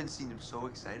 I haven't seen him so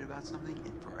excited about something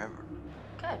in forever.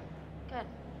 Good, good.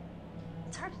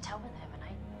 It's hard to tell with him, and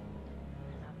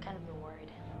I've kind of been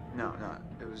worried. No,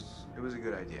 it was a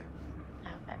good idea. I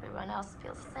hope everyone else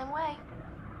feels the same way.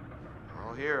 We're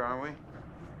all here, aren't we?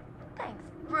 Thanks,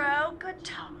 bro. Good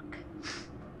talk.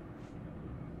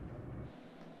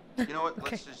 You know what?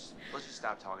 Okay. Let's just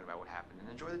stop talking about what happened and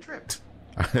enjoy the trip.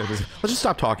 Let's just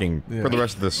stop talking for the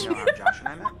rest of this. You know how Josh and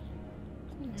I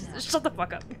met? Shut the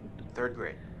fuck up. 3rd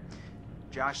grade.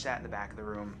 Josh sat in the back of the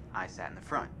room, I sat in the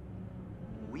front.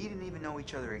 We didn't even know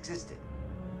each other existed.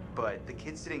 But the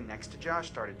kid sitting next to Josh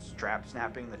started strap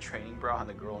snapping the training bra on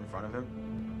the girl in front of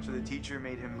him. So the teacher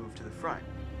made him move to the front,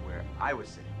 where I was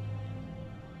sitting.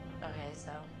 Okay,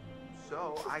 so.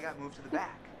 So I got moved to the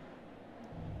back.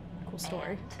 Cool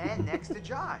story. And next to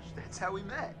Josh. That's how we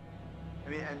met. I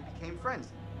mean, and became friends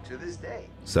to this day.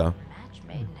 So, Match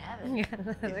made in heaven. Yeah,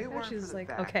 If like it weren't she's for the like,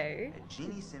 fact okay. that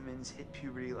Jeannie Simmons hit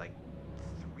puberty like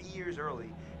 3 years early,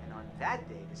 and on that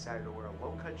day decided to wear a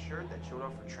low-cut shirt that showed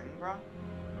off her training bra.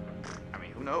 I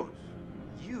mean, who knows?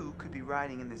 You could be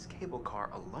riding in this cable car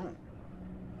alone,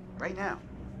 right now,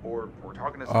 or we're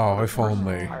talking to some Oh, other if person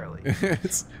only. entirely.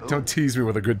 Don't tease me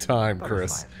with a good time,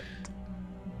 Chris.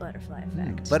 Butterfly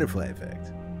effect. Butterfly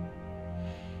effect.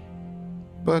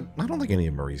 but I don't think any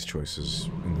of Marie's choices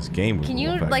in this game would Can will you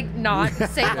affect- like not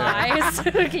say lies?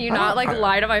 Can you not like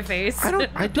lie to my face?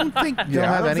 I don't think they'll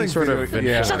Yeah, I have don't any think sort of.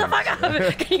 video- yeah. Shut the fuck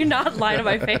up! Can you not lie to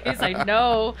my face? I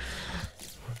know.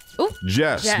 Ooh,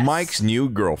 Jess, Jess. Mike's new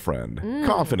girlfriend.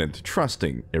 Confident,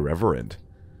 trusting, irreverent.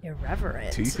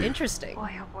 irreverent. Teethy. Interesting.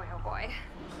 Boy, oh boy, oh boy.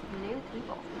 New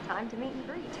people. Time to meet and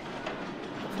greet.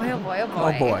 Boy, oh boy, oh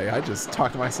boy. Oh boy, I just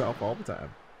talk to myself all the time.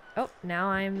 Oh, now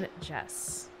I'm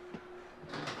Jess.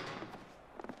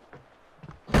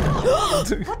 What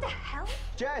the hell?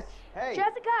 Jess, hey.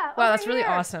 Jessica! Wow, over that's really here.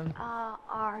 awesome.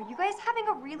 Are you guys having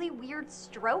a really weird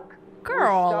stroke?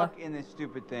 Girl. We're stuck in this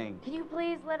stupid thing. Can you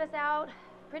please let us out?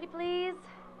 Pretty please?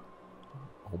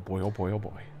 Oh boy, oh boy, oh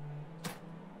boy.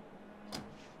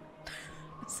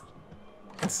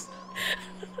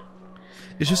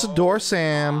 It's just a door,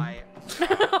 Sam.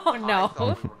 Oh I no.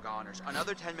 thought we were goners.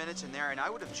 Another 10 minutes in there, and I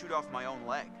would have chewed off my own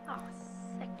leg. Oh,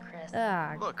 sick, Chris.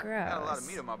 Ah, Look, gross. got a lot of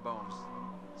meat on my bones.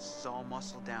 This is all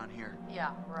muscle down here.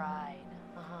 Yeah, right.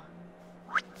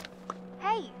 Uh-huh.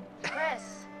 Hey!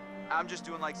 Chris. I'm just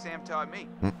doing like Sam taught me.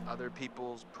 Other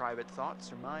people's private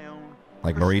thoughts are my own.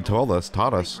 Like Marie taught us.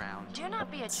 playground. Do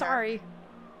not be a jerk. Sorry.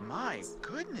 My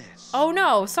goodness. Oh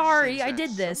no, sorry, Seems I that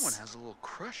did this. Someone has a little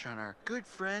crush on our good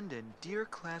friend and dear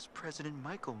class president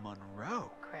Michael Monroe.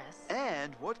 Chris.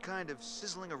 And what kind of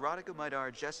sizzling erotica might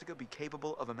our Jessica be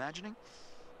capable of imagining?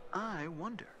 I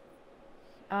wonder.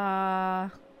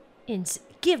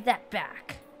 Give that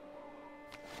back.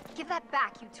 Give that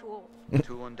back, you tool.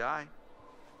 Tool and die.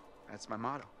 That's my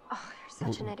motto. Oh,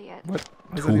 you're such an idiot. What?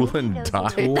 Tool and die.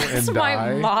 Tool That's and my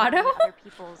die? motto? Other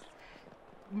people's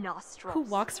nostrils. Who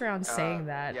walks around saying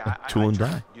that? Yeah, Tool and try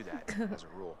die. to do that as a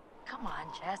rule. Come on,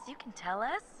 Jess. You can tell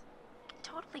us. You can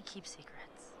totally keep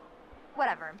secrets.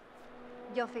 Whatever.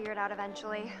 You'll figure it out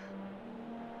eventually.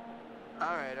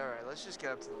 All right. Let's just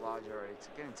get up to the lodge already. It's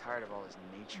getting tired of all this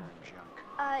nature and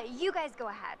junk. You guys go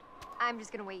ahead. I'm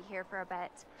just gonna wait here for a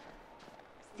bit.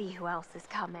 See who else is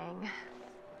coming.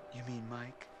 You mean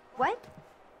Mike? What?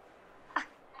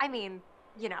 I mean,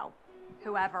 you know,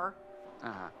 whoever.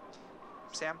 Uh-huh.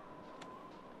 Sam?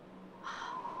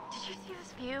 Did you see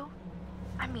this view?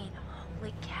 I mean,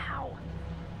 holy cow.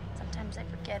 Sometimes I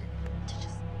forget to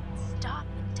just stop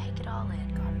and take it all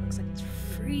in. God, it looks like it's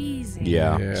freezing.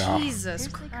 Yeah. Jesus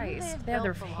Seriously, couldn't Christ. have They have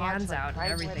their built the hands lodge, like, out and right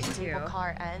where everything the cable too.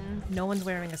 car ends? No one's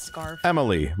wearing a scarf.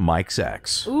 Emily, Mike's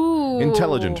ex. Ooh.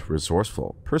 Intelligent,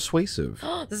 resourceful, persuasive.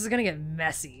 This is gonna get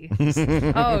messy.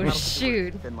 Oh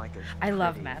shoot. Been like a I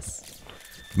love pretty- mess.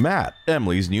 Matt,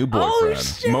 Emily's new boyfriend.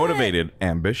 shit! Motivated,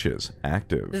 ambitious,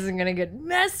 active. This is gonna get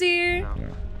messy.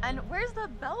 And where's the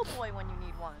bellboy when you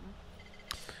need one?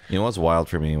 You know what's wild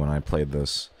for me when I played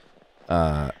this?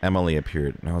 Emily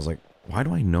appeared, and I was like, why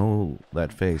do I know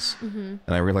that face? And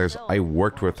I realized I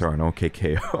worked with her on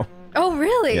OKKO. Oh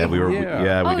really? Yeah, we were.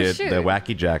 Yeah. We Oh, did shoot. the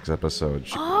Wacky Jacks episode.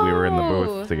 We were in the Oh.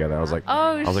 booth together. I was like,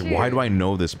 Oh, I was like, why shoot. do I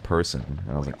know this person?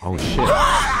 And I was like, oh shit.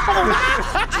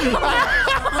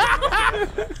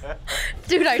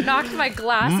 Dude, I knocked my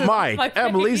glasses. Mike, off my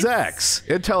Emily's face. ex,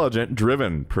 intelligent,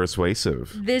 driven,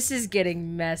 persuasive. This is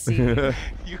getting messy.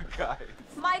 You guys.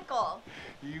 Michael!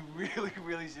 You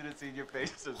really should have seen your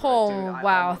faces. Oh right, dude. I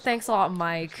wow, almost thanks a lot,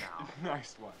 Mike.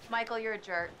 Nice one. Michael, you're a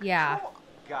jerk. Yeah.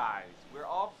 Guys, we're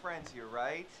all friends here,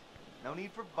 right? No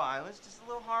need for violence, just a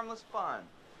little harmless fun.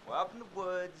 We're up in the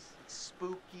woods, it's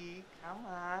spooky. Come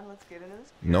on, let's get into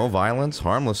this. No violence,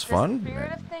 harmless fun.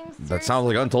 Spirit of things That sounds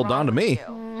like Until Dawn to me.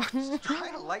 Just try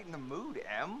to lighten the mood,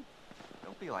 Em.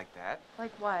 Don't be like that.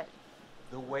 Like what?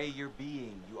 The way you're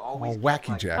being, you always Oh, get wacky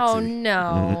like Jack. Oh Jaxie.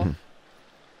 no.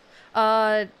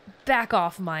 Back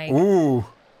off, Mike. Ooh.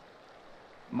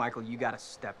 Michael, you gotta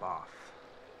step off.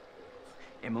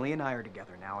 Emily and I are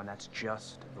together now, and that's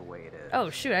just the way it is. Oh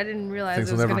shoot, I didn't realize Things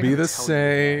it will was never gonna be go- the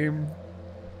same.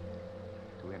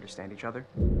 Do we understand each other?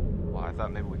 Well, I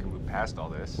thought maybe we could move past all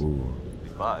this. Ooh. Be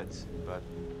buds, but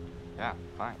yeah,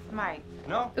 fine. Mike.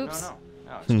 No, Oops. no.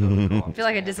 It's totally cool. I feel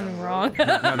like I did something wrong.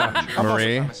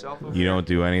 Marie, you don't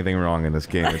do anything wrong in this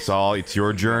game. It's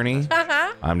your journey.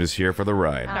 I'm just here for the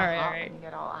ride. All right. You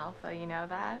get all alpha, you know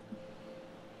that?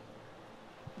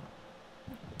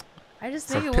 I just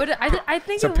think it would. I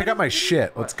think. So it pick up would've my been-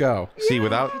 shit. Let's go. See,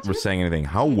 without saying anything,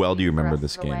 how well do you remember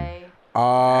this game?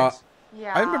 I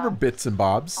Yeah. remember bits and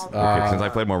bobs. Okay, since I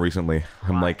played more recently,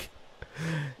 I'm like,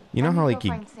 you know how like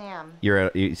you, Sam.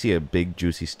 you see a big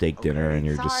juicy steak dinner and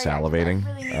you're just salivating.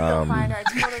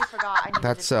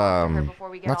 That's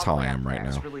that's how I am right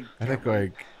now. I think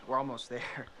like We're almost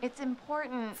there. It's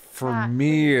important. for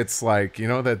me, it's like you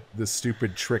know that the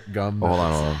stupid trick gum. Hold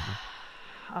on.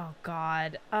 Oh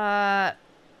God. I'm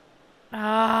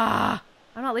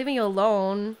not leaving you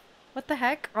alone. What the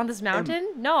heck? On this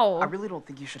mountain? No. I really don't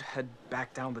think you should head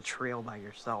back down the trail by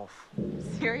yourself.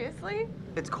 Seriously?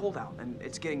 It's cold out and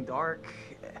it's getting dark.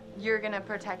 You're gonna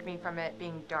protect me from it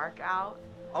being dark out?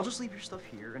 I'll just leave your stuff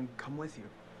here and come with you.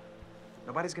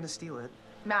 Nobody's gonna steal it.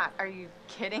 Matt, are you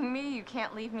kidding me? You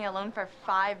can't leave me alone for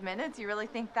 5 minutes? You really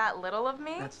think that little of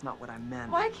me? That's not what I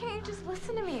meant. Why can't you just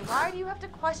listen to me? Why do you have to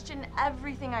question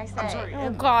everything I say? I'm sorry.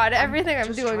 Oh God, everything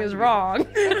I'm doing is wrong.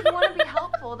 If you want to be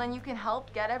helpful, then you can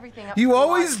help get everything up. You to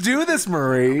always one. do this,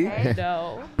 Marie. I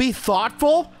know. Be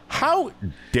thoughtful? How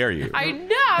dare you? I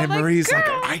know. And I'm Marie's like,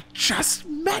 girl. I just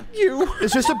met you.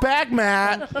 It's just a bag,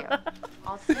 Matt. Thank you.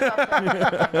 I'll see you up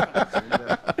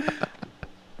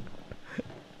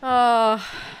there.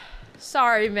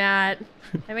 Sorry, Matt.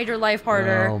 I made your life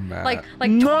harder. Oh, Matt. Like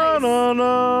twice.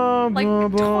 Like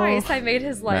twice I made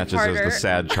his life Matt just harder. does the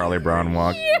sad Charlie Brown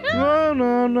walk.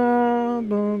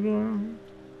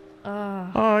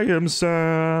 I am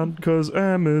sad because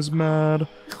M is mad.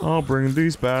 I'll bring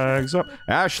these bags up.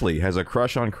 Ashley has a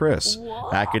crush on Chris.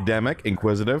 Whoa. Academic,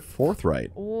 inquisitive,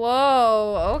 forthright.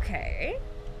 Whoa, okay.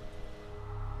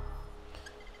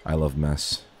 I love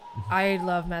mess. I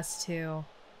love mess too.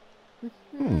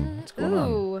 What's going on?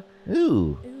 Ooh.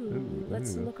 Ooh. Ooh,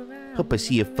 let's look around. Hope I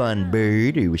see a fun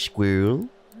bird or a squirrel.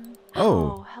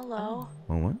 Oh, hello.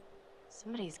 Oh, what?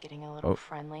 Somebody's getting a little Oh.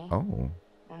 friendly. Oh.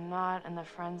 And not in the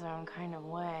friend zone kind of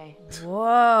way. I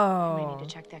Whoa. might need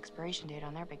to check the expiration date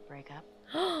on their big breakup.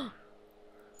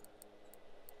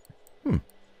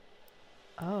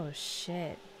 Oh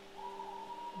shit.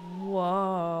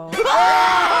 Whoa. Hey,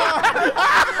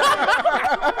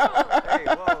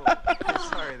 whoa.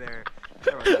 Sorry there.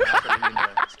 Sorry about that. I didn't mean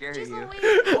to scare you. Didn't mean to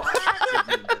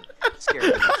scare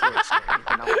you. That's really scary.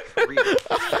 You're not like for real.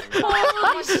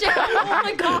 Holy shit. Oh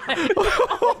my god.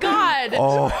 Oh god.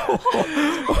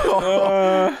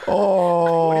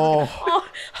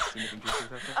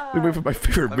 We wait for my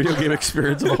favorite video game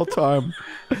experience of all time.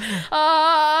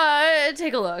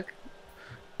 Take a look.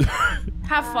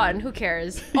 Have fun. Who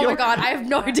cares? Oh my god, I have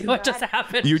no idea what just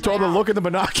happened. You told them to look at the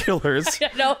binoculars.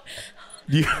 No.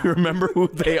 Do you remember who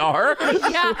they are?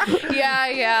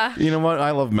 Yeah. You know what?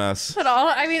 I love mess. But all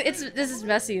I mean, this is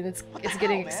messy and it's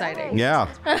getting exciting. Yeah.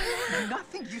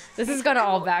 Nothing you This is gonna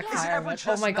all Is it backfire. ever But, oh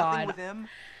just my nothing god. with him?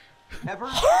 Ever?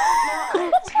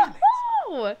 Damn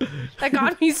it. That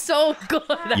got me so good.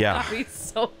 That Yeah. got me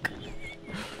so good.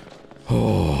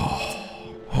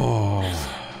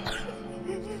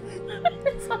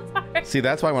 See,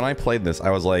 that's why when I played this, I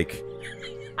was like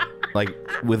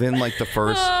within like the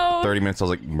first 30 minutes, I was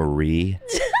like, Marie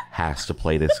has to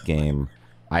play this game.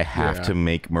 I have to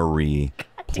make Marie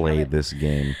play this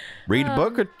game. Read a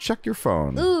book or check your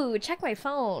phone. Ooh, check my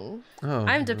phone. Oh,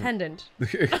 I'm dependent.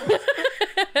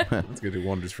 It's gonna do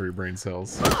wonders for your brain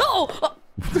cells. Oh!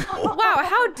 Wow,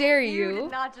 how dare You you?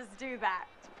 did not just do that.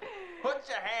 Put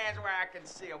your hands where I can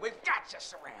see them. We've got you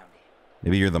surrounded.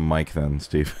 Maybe you're the mic then,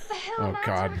 Steve. Oh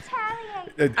God.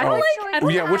 I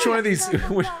don't Yeah, which one of these?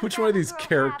 Which one of these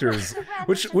characters?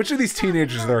 Which of these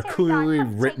teenagers that are clearly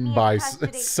written by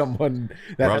someone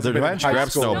that Rob hasn't the been in bench, high grab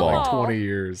school in Snowball. like 20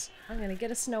 years? I'm gonna get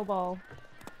a snowball.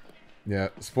 Yeah,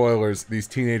 spoilers. These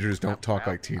teenagers don't talk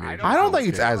like teenagers. I don't think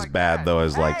it's as bad though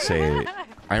as like say,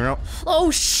 I don't know. Oh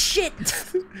shit!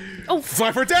 Oh,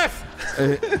 fly for death!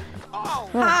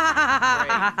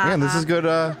 Man, this is good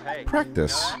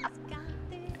practice.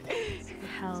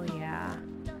 hell yeah!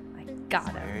 I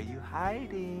got Where are him. you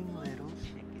hiding, little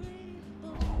chicken?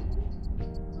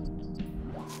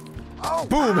 Oh,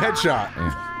 boom! Headshot.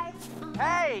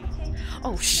 Hey!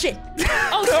 Oh shit!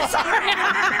 Oh shit! Sorry.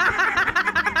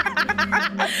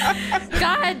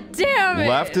 God damn it.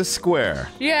 Left is square.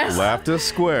 Yes. Left is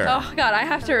square. Oh god, I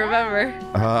have to remember.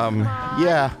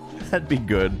 Yeah, that'd be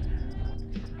good.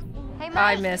 Hey, Mike.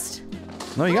 I missed.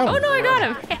 No, you got him. Oh no, I got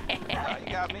him.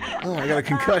 Oh, I got a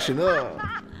concussion.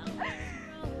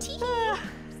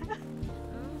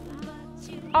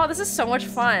 Oh, this is so much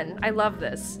fun. I love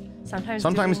this.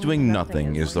 Sometimes doing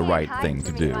nothing is the right thing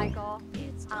to do. Michael.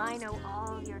 I know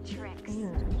all your tricks.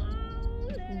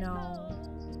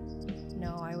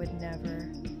 No, I would never.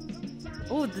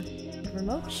 Oh, the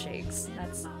remote shakes.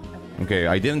 That's Okay,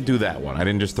 I didn't do that one. I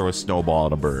didn't just throw a snowball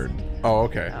at a bird. Oh,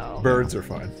 okay. Birds are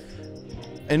fine.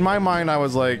 In my mind, I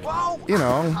was like, you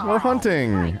know, we're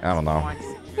hunting. I don't know.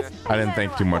 I didn't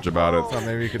think too much about it. Thought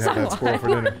maybe you could have that squirrel for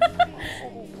dinner.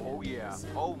 Oh yeah.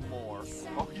 Oh more.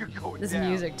 Oh, you're going this down.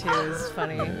 music too is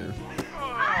funny.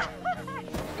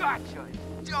 Gotcha.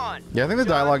 Done. Yeah, I think the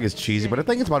dialogue is cheesy, but I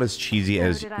think it's about as cheesy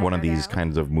as one of these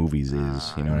kinds of movies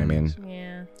is. You know what I mean?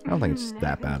 Yeah. I don't think it's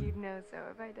that bad. You'd know so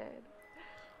if I did.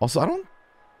 Also, I don't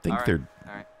think they're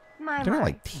My not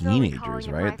like teenagers,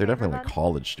 right? They're definitely like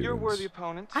college You're a students. worthy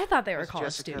opponent. I thought they were college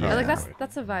Jessica. students. Yeah. Like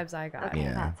that's the vibes I got. Okay,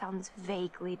 Yeah. that sounds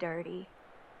vaguely dirty.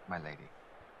 My lady.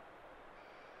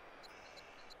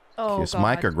 Oh Kiss god.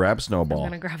 Mike or grab I'm Snowball.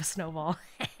 gonna grab a snowball.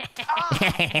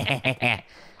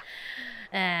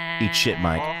 Eat shit,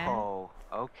 Mike. Oh,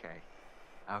 okay.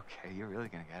 Okay, you're really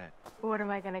gonna get it. What am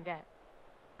I gonna get?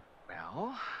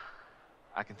 Well,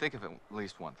 I can think of at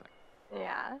least one thing.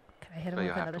 Yeah. Can I hit him But with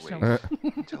you'll have another to snowball?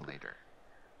 wait until later.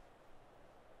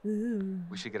 Ooh.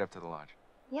 We should get up to the lodge.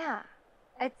 Yeah.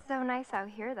 It's so nice out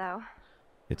here, though.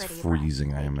 It's Pretty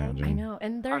freezing, I imagine. I know,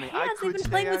 and their I mean, I hands, they've could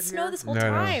been playing stay with out snow here. this whole No, no.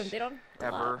 time. They don't Ever,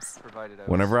 gloves. provided I was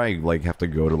Whenever I like have to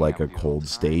go to like a cold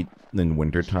state in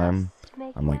wintertime,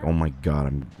 I'm like, oh my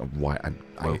god,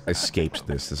 I escaped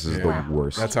this. This is the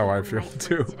worst. That's how I feel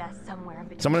too.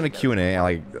 Someone in the Q&A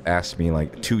like asked me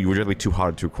like, would you rather be too hot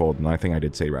or too cold? And I think I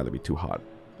did say rather be too hot.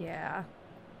 Yeah.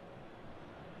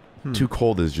 Too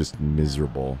cold is just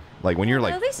miserable. Like when you're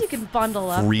like At least you can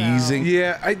bundle up. freezing.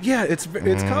 Yeah, yeah, it's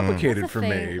complicated That's the for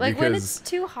thing. me Like when because it's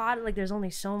too hot, like there's only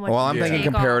so much. Well, I'm you thinking take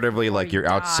off comparatively, before like you you're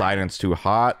outside die. and it's too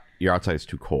hot. You're outside, it's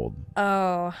too cold.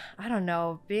 Oh, I don't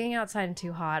know. Being outside and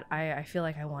too hot, I feel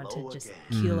like I want to just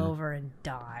keel over and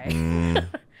die. And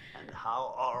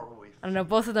how are we? I don't know.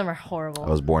 Both of them are horrible. I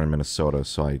was born in Minnesota,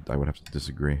 so I would have to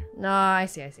disagree. No, I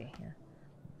see. Yeah.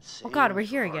 Oh God, we're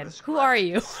here again. Who are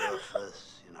you?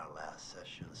 Surface in our last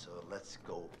session, so let's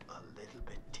go a little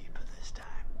bit deeper this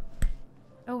time.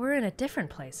 Oh, we're in a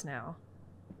different place now.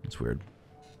 It's weird.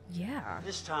 Yeah.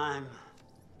 This time,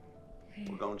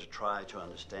 we're going to try to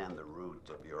understand the root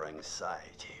of your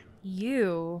anxiety.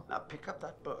 You. Now pick up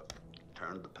that book,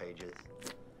 turn the pages.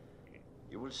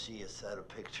 You will see a set of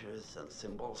pictures and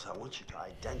symbols. I want you to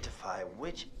identify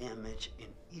which image in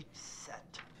each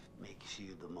set makes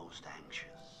you the most anxious.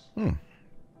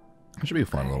 That should be a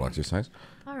fun little exercise.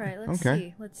 All right. Let's Okay.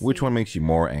 see. Let's see. Which one makes you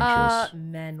more anxious?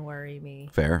 Men worry me.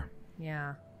 Fair.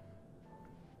 Yeah.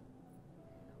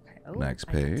 Okay. Oh, Next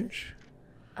I got to- page.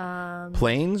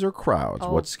 Planes or crowds?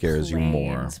 What scares you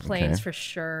more? Planes Okay. for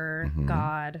sure. Mhm.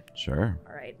 God. Sure.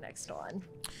 All right. Next one.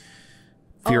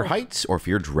 Fear Oh. heights or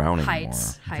fear drowning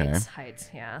Heights. more? Heights.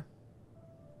 Yeah.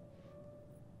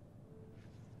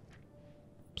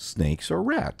 Snakes or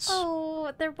rats?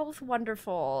 Oh, they're both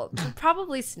wonderful.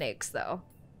 Probably snakes, though.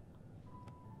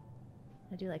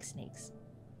 I do like snakes.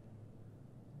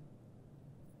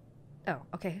 Oh,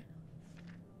 okay.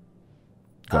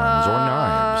 Guns or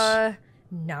knives?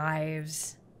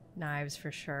 Knives. Knives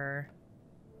for sure.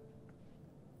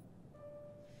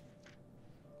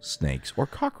 Snakes or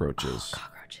cockroaches?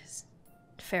 Cockroaches.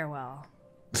 Farewell.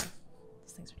 These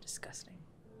things are disgusting.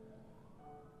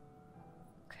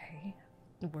 Okay.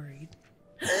 Worried.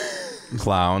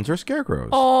 Clowns or scarecrows?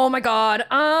 Oh my god.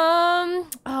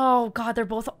 Oh god, they're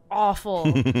both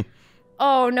awful.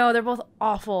 Oh no, they're both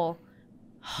awful.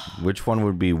 Which one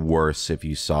would be worse if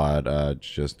you saw it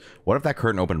just... What if that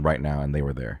curtain opened right now and they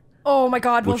were there? Oh my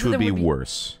god, both Which of would them be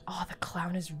worse? Oh, the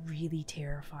clown is really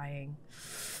terrifying.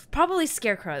 Probably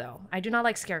Scarecrow though. I do not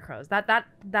like scarecrows. That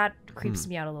creeps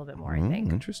me out a little bit more, I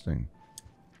think. Interesting.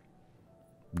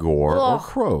 Gore or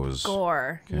crows?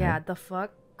 Gore. Okay. Yeah, the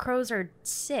fuck? Crows are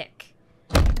sick.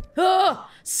 Oh,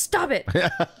 stop it.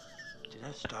 Did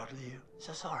that startle you?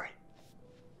 So sorry.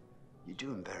 You're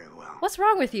doing very well. What's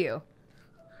wrong with you?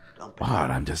 Don't be God,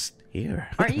 I'm just here.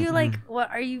 Aren't you like, what,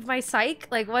 are you my psych?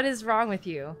 Like, what is wrong with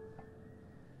you?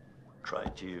 Try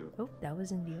to Oh, that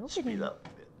was in the speed opening. up a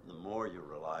bit. The more you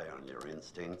rely on your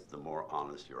instincts, the more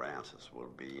honest your answers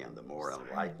will be, and the more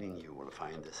enlightening you will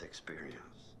find this experience.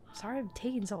 Sorry I'm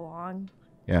taking so long.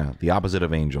 Yeah, the opposite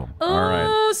of angel. Oh, All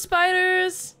right.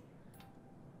 spiders!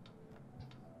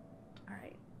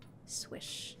 Alright.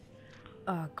 Swish.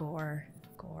 Gore.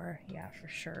 Gore. Yeah, for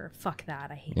sure. Fuck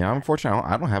that. I hate Yeah, that. unfortunately,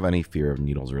 I don't have any fear of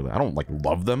needles, really. I don't, like,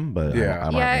 love them, but Yeah. I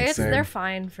don't Yeah, have any they're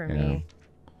fine for Yeah. me.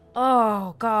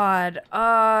 Oh, God.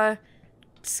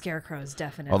 Scarecrows,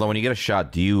 definitely. Although when you get a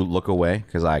shot, do you look away?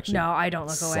 Because I actually... No, I don't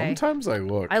look away. Sometimes I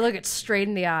look. I look it straight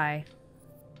in the eye.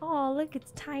 Oh, look,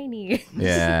 it's tiny.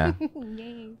 Yeah.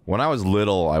 Yay. When I was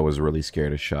little, I was really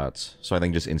scared of shots. So I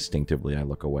think just instinctively I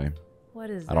look away. What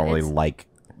is I don't really it's- like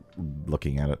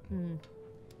looking at it.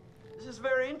 This is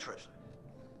very interesting.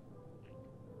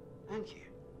 Thank you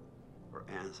for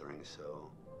answering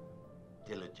so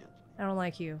diligently. I don't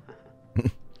like you.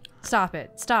 Stop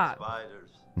it. Stop.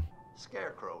 Spiders,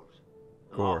 scarecrows,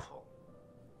 Gore. lawful.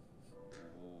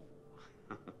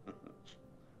 Ooh.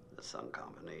 The sun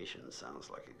combination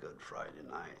sounds like a good Friday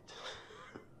night.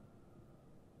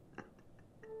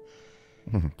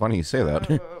 Funny you say that.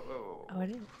 Oh, it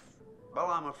is. Well,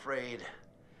 I'm afraid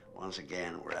once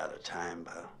again we're out of time,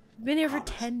 but I've been here for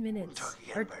 10 minutes.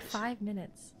 Or 5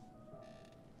 minutes.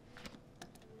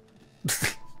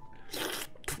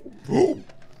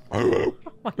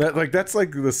 That's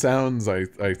like the sounds I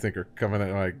think are coming in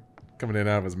and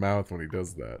out of his mouth when he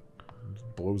does that.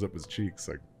 Just blows up his cheeks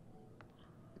like.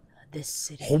 This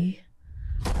city.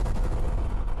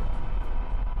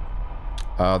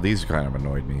 These kind of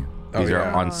annoyed me. Oh, These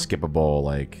yeah. are unskippable,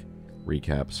 like,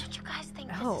 recaps.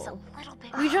 Oh.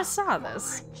 We just saw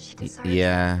this.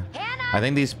 Yeah. I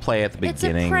think these play at the It's a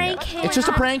beginning. prank hand. It's just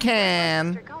a prank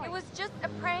hand. It was just a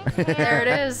prank. There it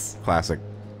is. Classic.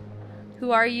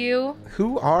 Who are you?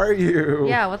 Who are you?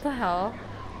 Yeah, what the hell?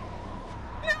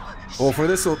 Well, for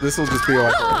this will just be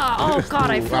like. Oh,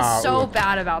 God, I feel Wow. so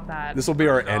bad about that. This will be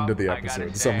our end of the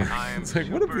episode. Somewhere. It's like,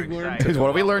 what have we learned? What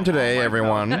have we learned today,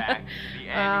 everyone?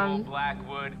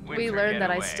 We learned that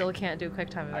I still can't do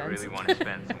QuickTime events. I really want to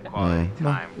spend some quality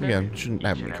time. Again, shouldn't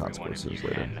have any consequences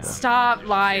later. Stop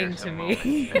lying to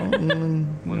me.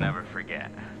 We'll never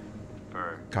forget.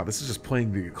 For God, this is just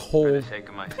playing the whole. Yeah,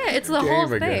 it's the whole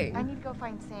game thing. again. I need to go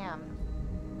find Sam.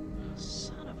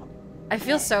 I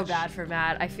feel so bad for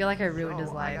Matt. I feel like I ruined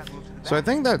his life. So I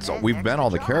think that's we've met all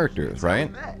the characters,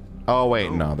 right? Oh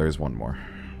wait, no, there's one more.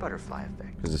 Butterfly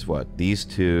effect. This is what these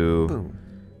two,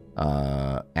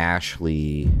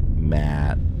 Ashley,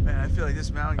 Matt, Man, I feel like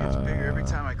this mountain gets bigger every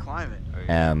time I climb it.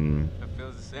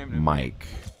 feels the same to me. Mike.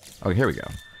 Oh, here we go.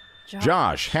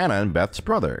 Josh, Hannah, and Beth's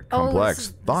brother. Oh, Complex, this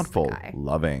is the thoughtful, guy.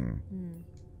 loving.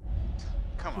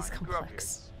 Come on, He's I grew up here.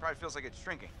 complex. Probably feels like it's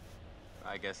shrinking.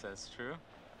 I guess that's true.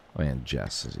 Oh, and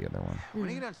Jess is the other one. When are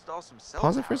you gonna install some cell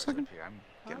Pause it for a towers up second. here? I'm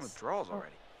getting withdrawals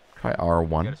already. Try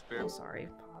R1. Oh, sorry.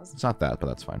 Pause. It's not that, but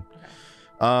that's fine.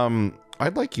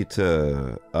 I'd like you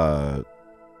to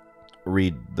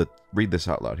read this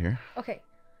out loud here, Okay.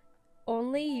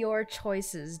 Only your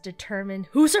choices determine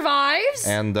who survives.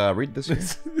 and read this.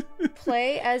 Here.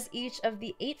 Play as each of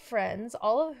the 8 friends,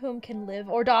 all of whom can live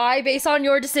or die based on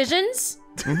your decisions.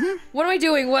 What am I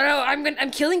doing?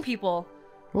 I'm killing people.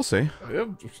 We'll see.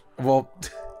 Well,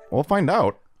 We'll find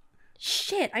out.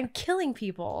 Shit, I'm killing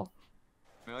people.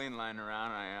 Million lying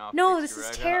around. I'll No, fix this you is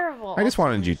right up. terrible. I just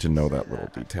wanted you to know that little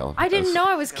detail. I didn't know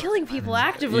I was killing people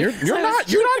actively. You're not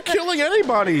killing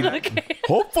anybody. Okay.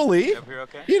 Hopefully, Up here,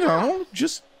 okay? you know,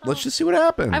 let's just see what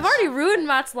happens. I've already ruined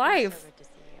Matt's life.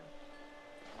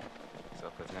 What's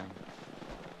up with him?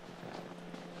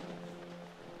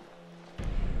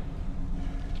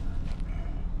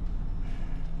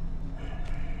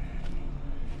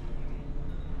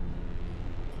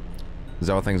 Is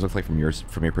that what things look like from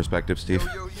your perspective, Steve?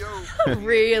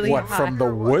 Really what hot. from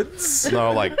the woods?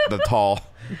 No, like the tall.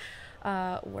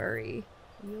 Worry.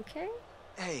 You okay?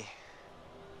 Hey,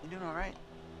 you doing all right?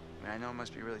 I mean, I know it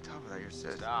must be really tough without your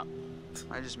sis. Stop.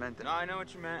 I just meant that. No, I know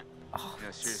what you meant. Oh, You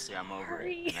know, seriously, I'm over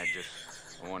sorry. it. And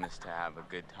I want us to have a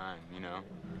good time, you know?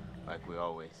 Like we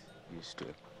always used to.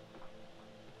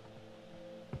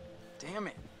 Damn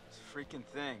it. It's a freaking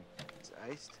thing. It's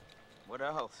iced. What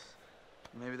else?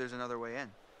 Maybe there's another way in.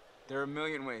 There are a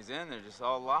million ways in. They're just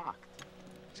all locked.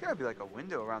 There's gotta be like a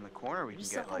window around the corner we can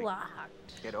Just get so like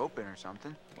locked. get open or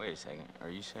something. Wait a second. Are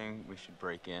you saying we should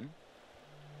break in?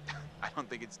 I don't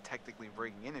think it's technically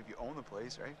breaking in if you own the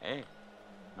place, right? Hey,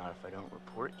 not if I don't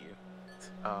report you.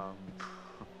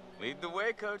 Lead the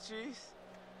way, coachies.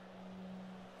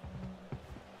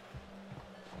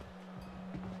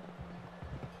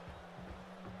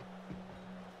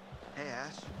 Hey,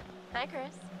 Ash. Hi,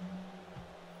 Chris.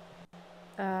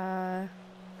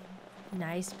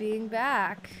 Nice being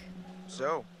back.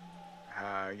 So,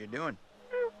 how are you doing?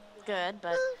 Good,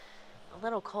 but a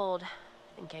little cold.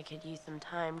 think I could use some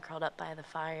time curled up by the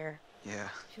fire. Yeah.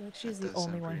 I feel like she's the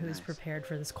only one who's prepared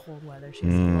for this cold weather. She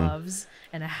has Mm. gloves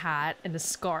and a hat and a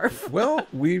scarf. Well,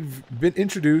 we've been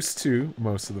introduced to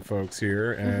most of the folks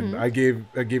here, and Mhm.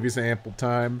 I gave you some ample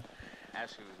time.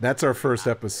 That's our first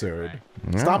episode.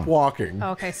 Yeah. Stop walking.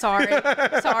 Okay, sorry.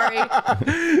 Sorry.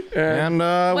 And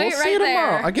we'll Wait see you right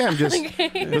tomorrow. there. Again, just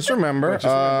Okay. just remember, Just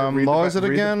remember, read law the- is it read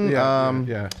the-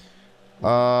 again?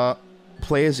 yeah.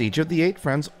 Play as each of the 8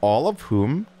 friends, all of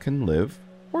whom can live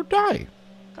or die.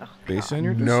 Based on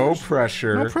your No decision.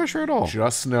 pressure. No pressure at all.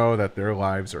 Just know that their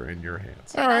lives are in your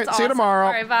hands. All right, That's see you awesome. tomorrow.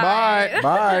 All right, bye.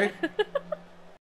 Bye.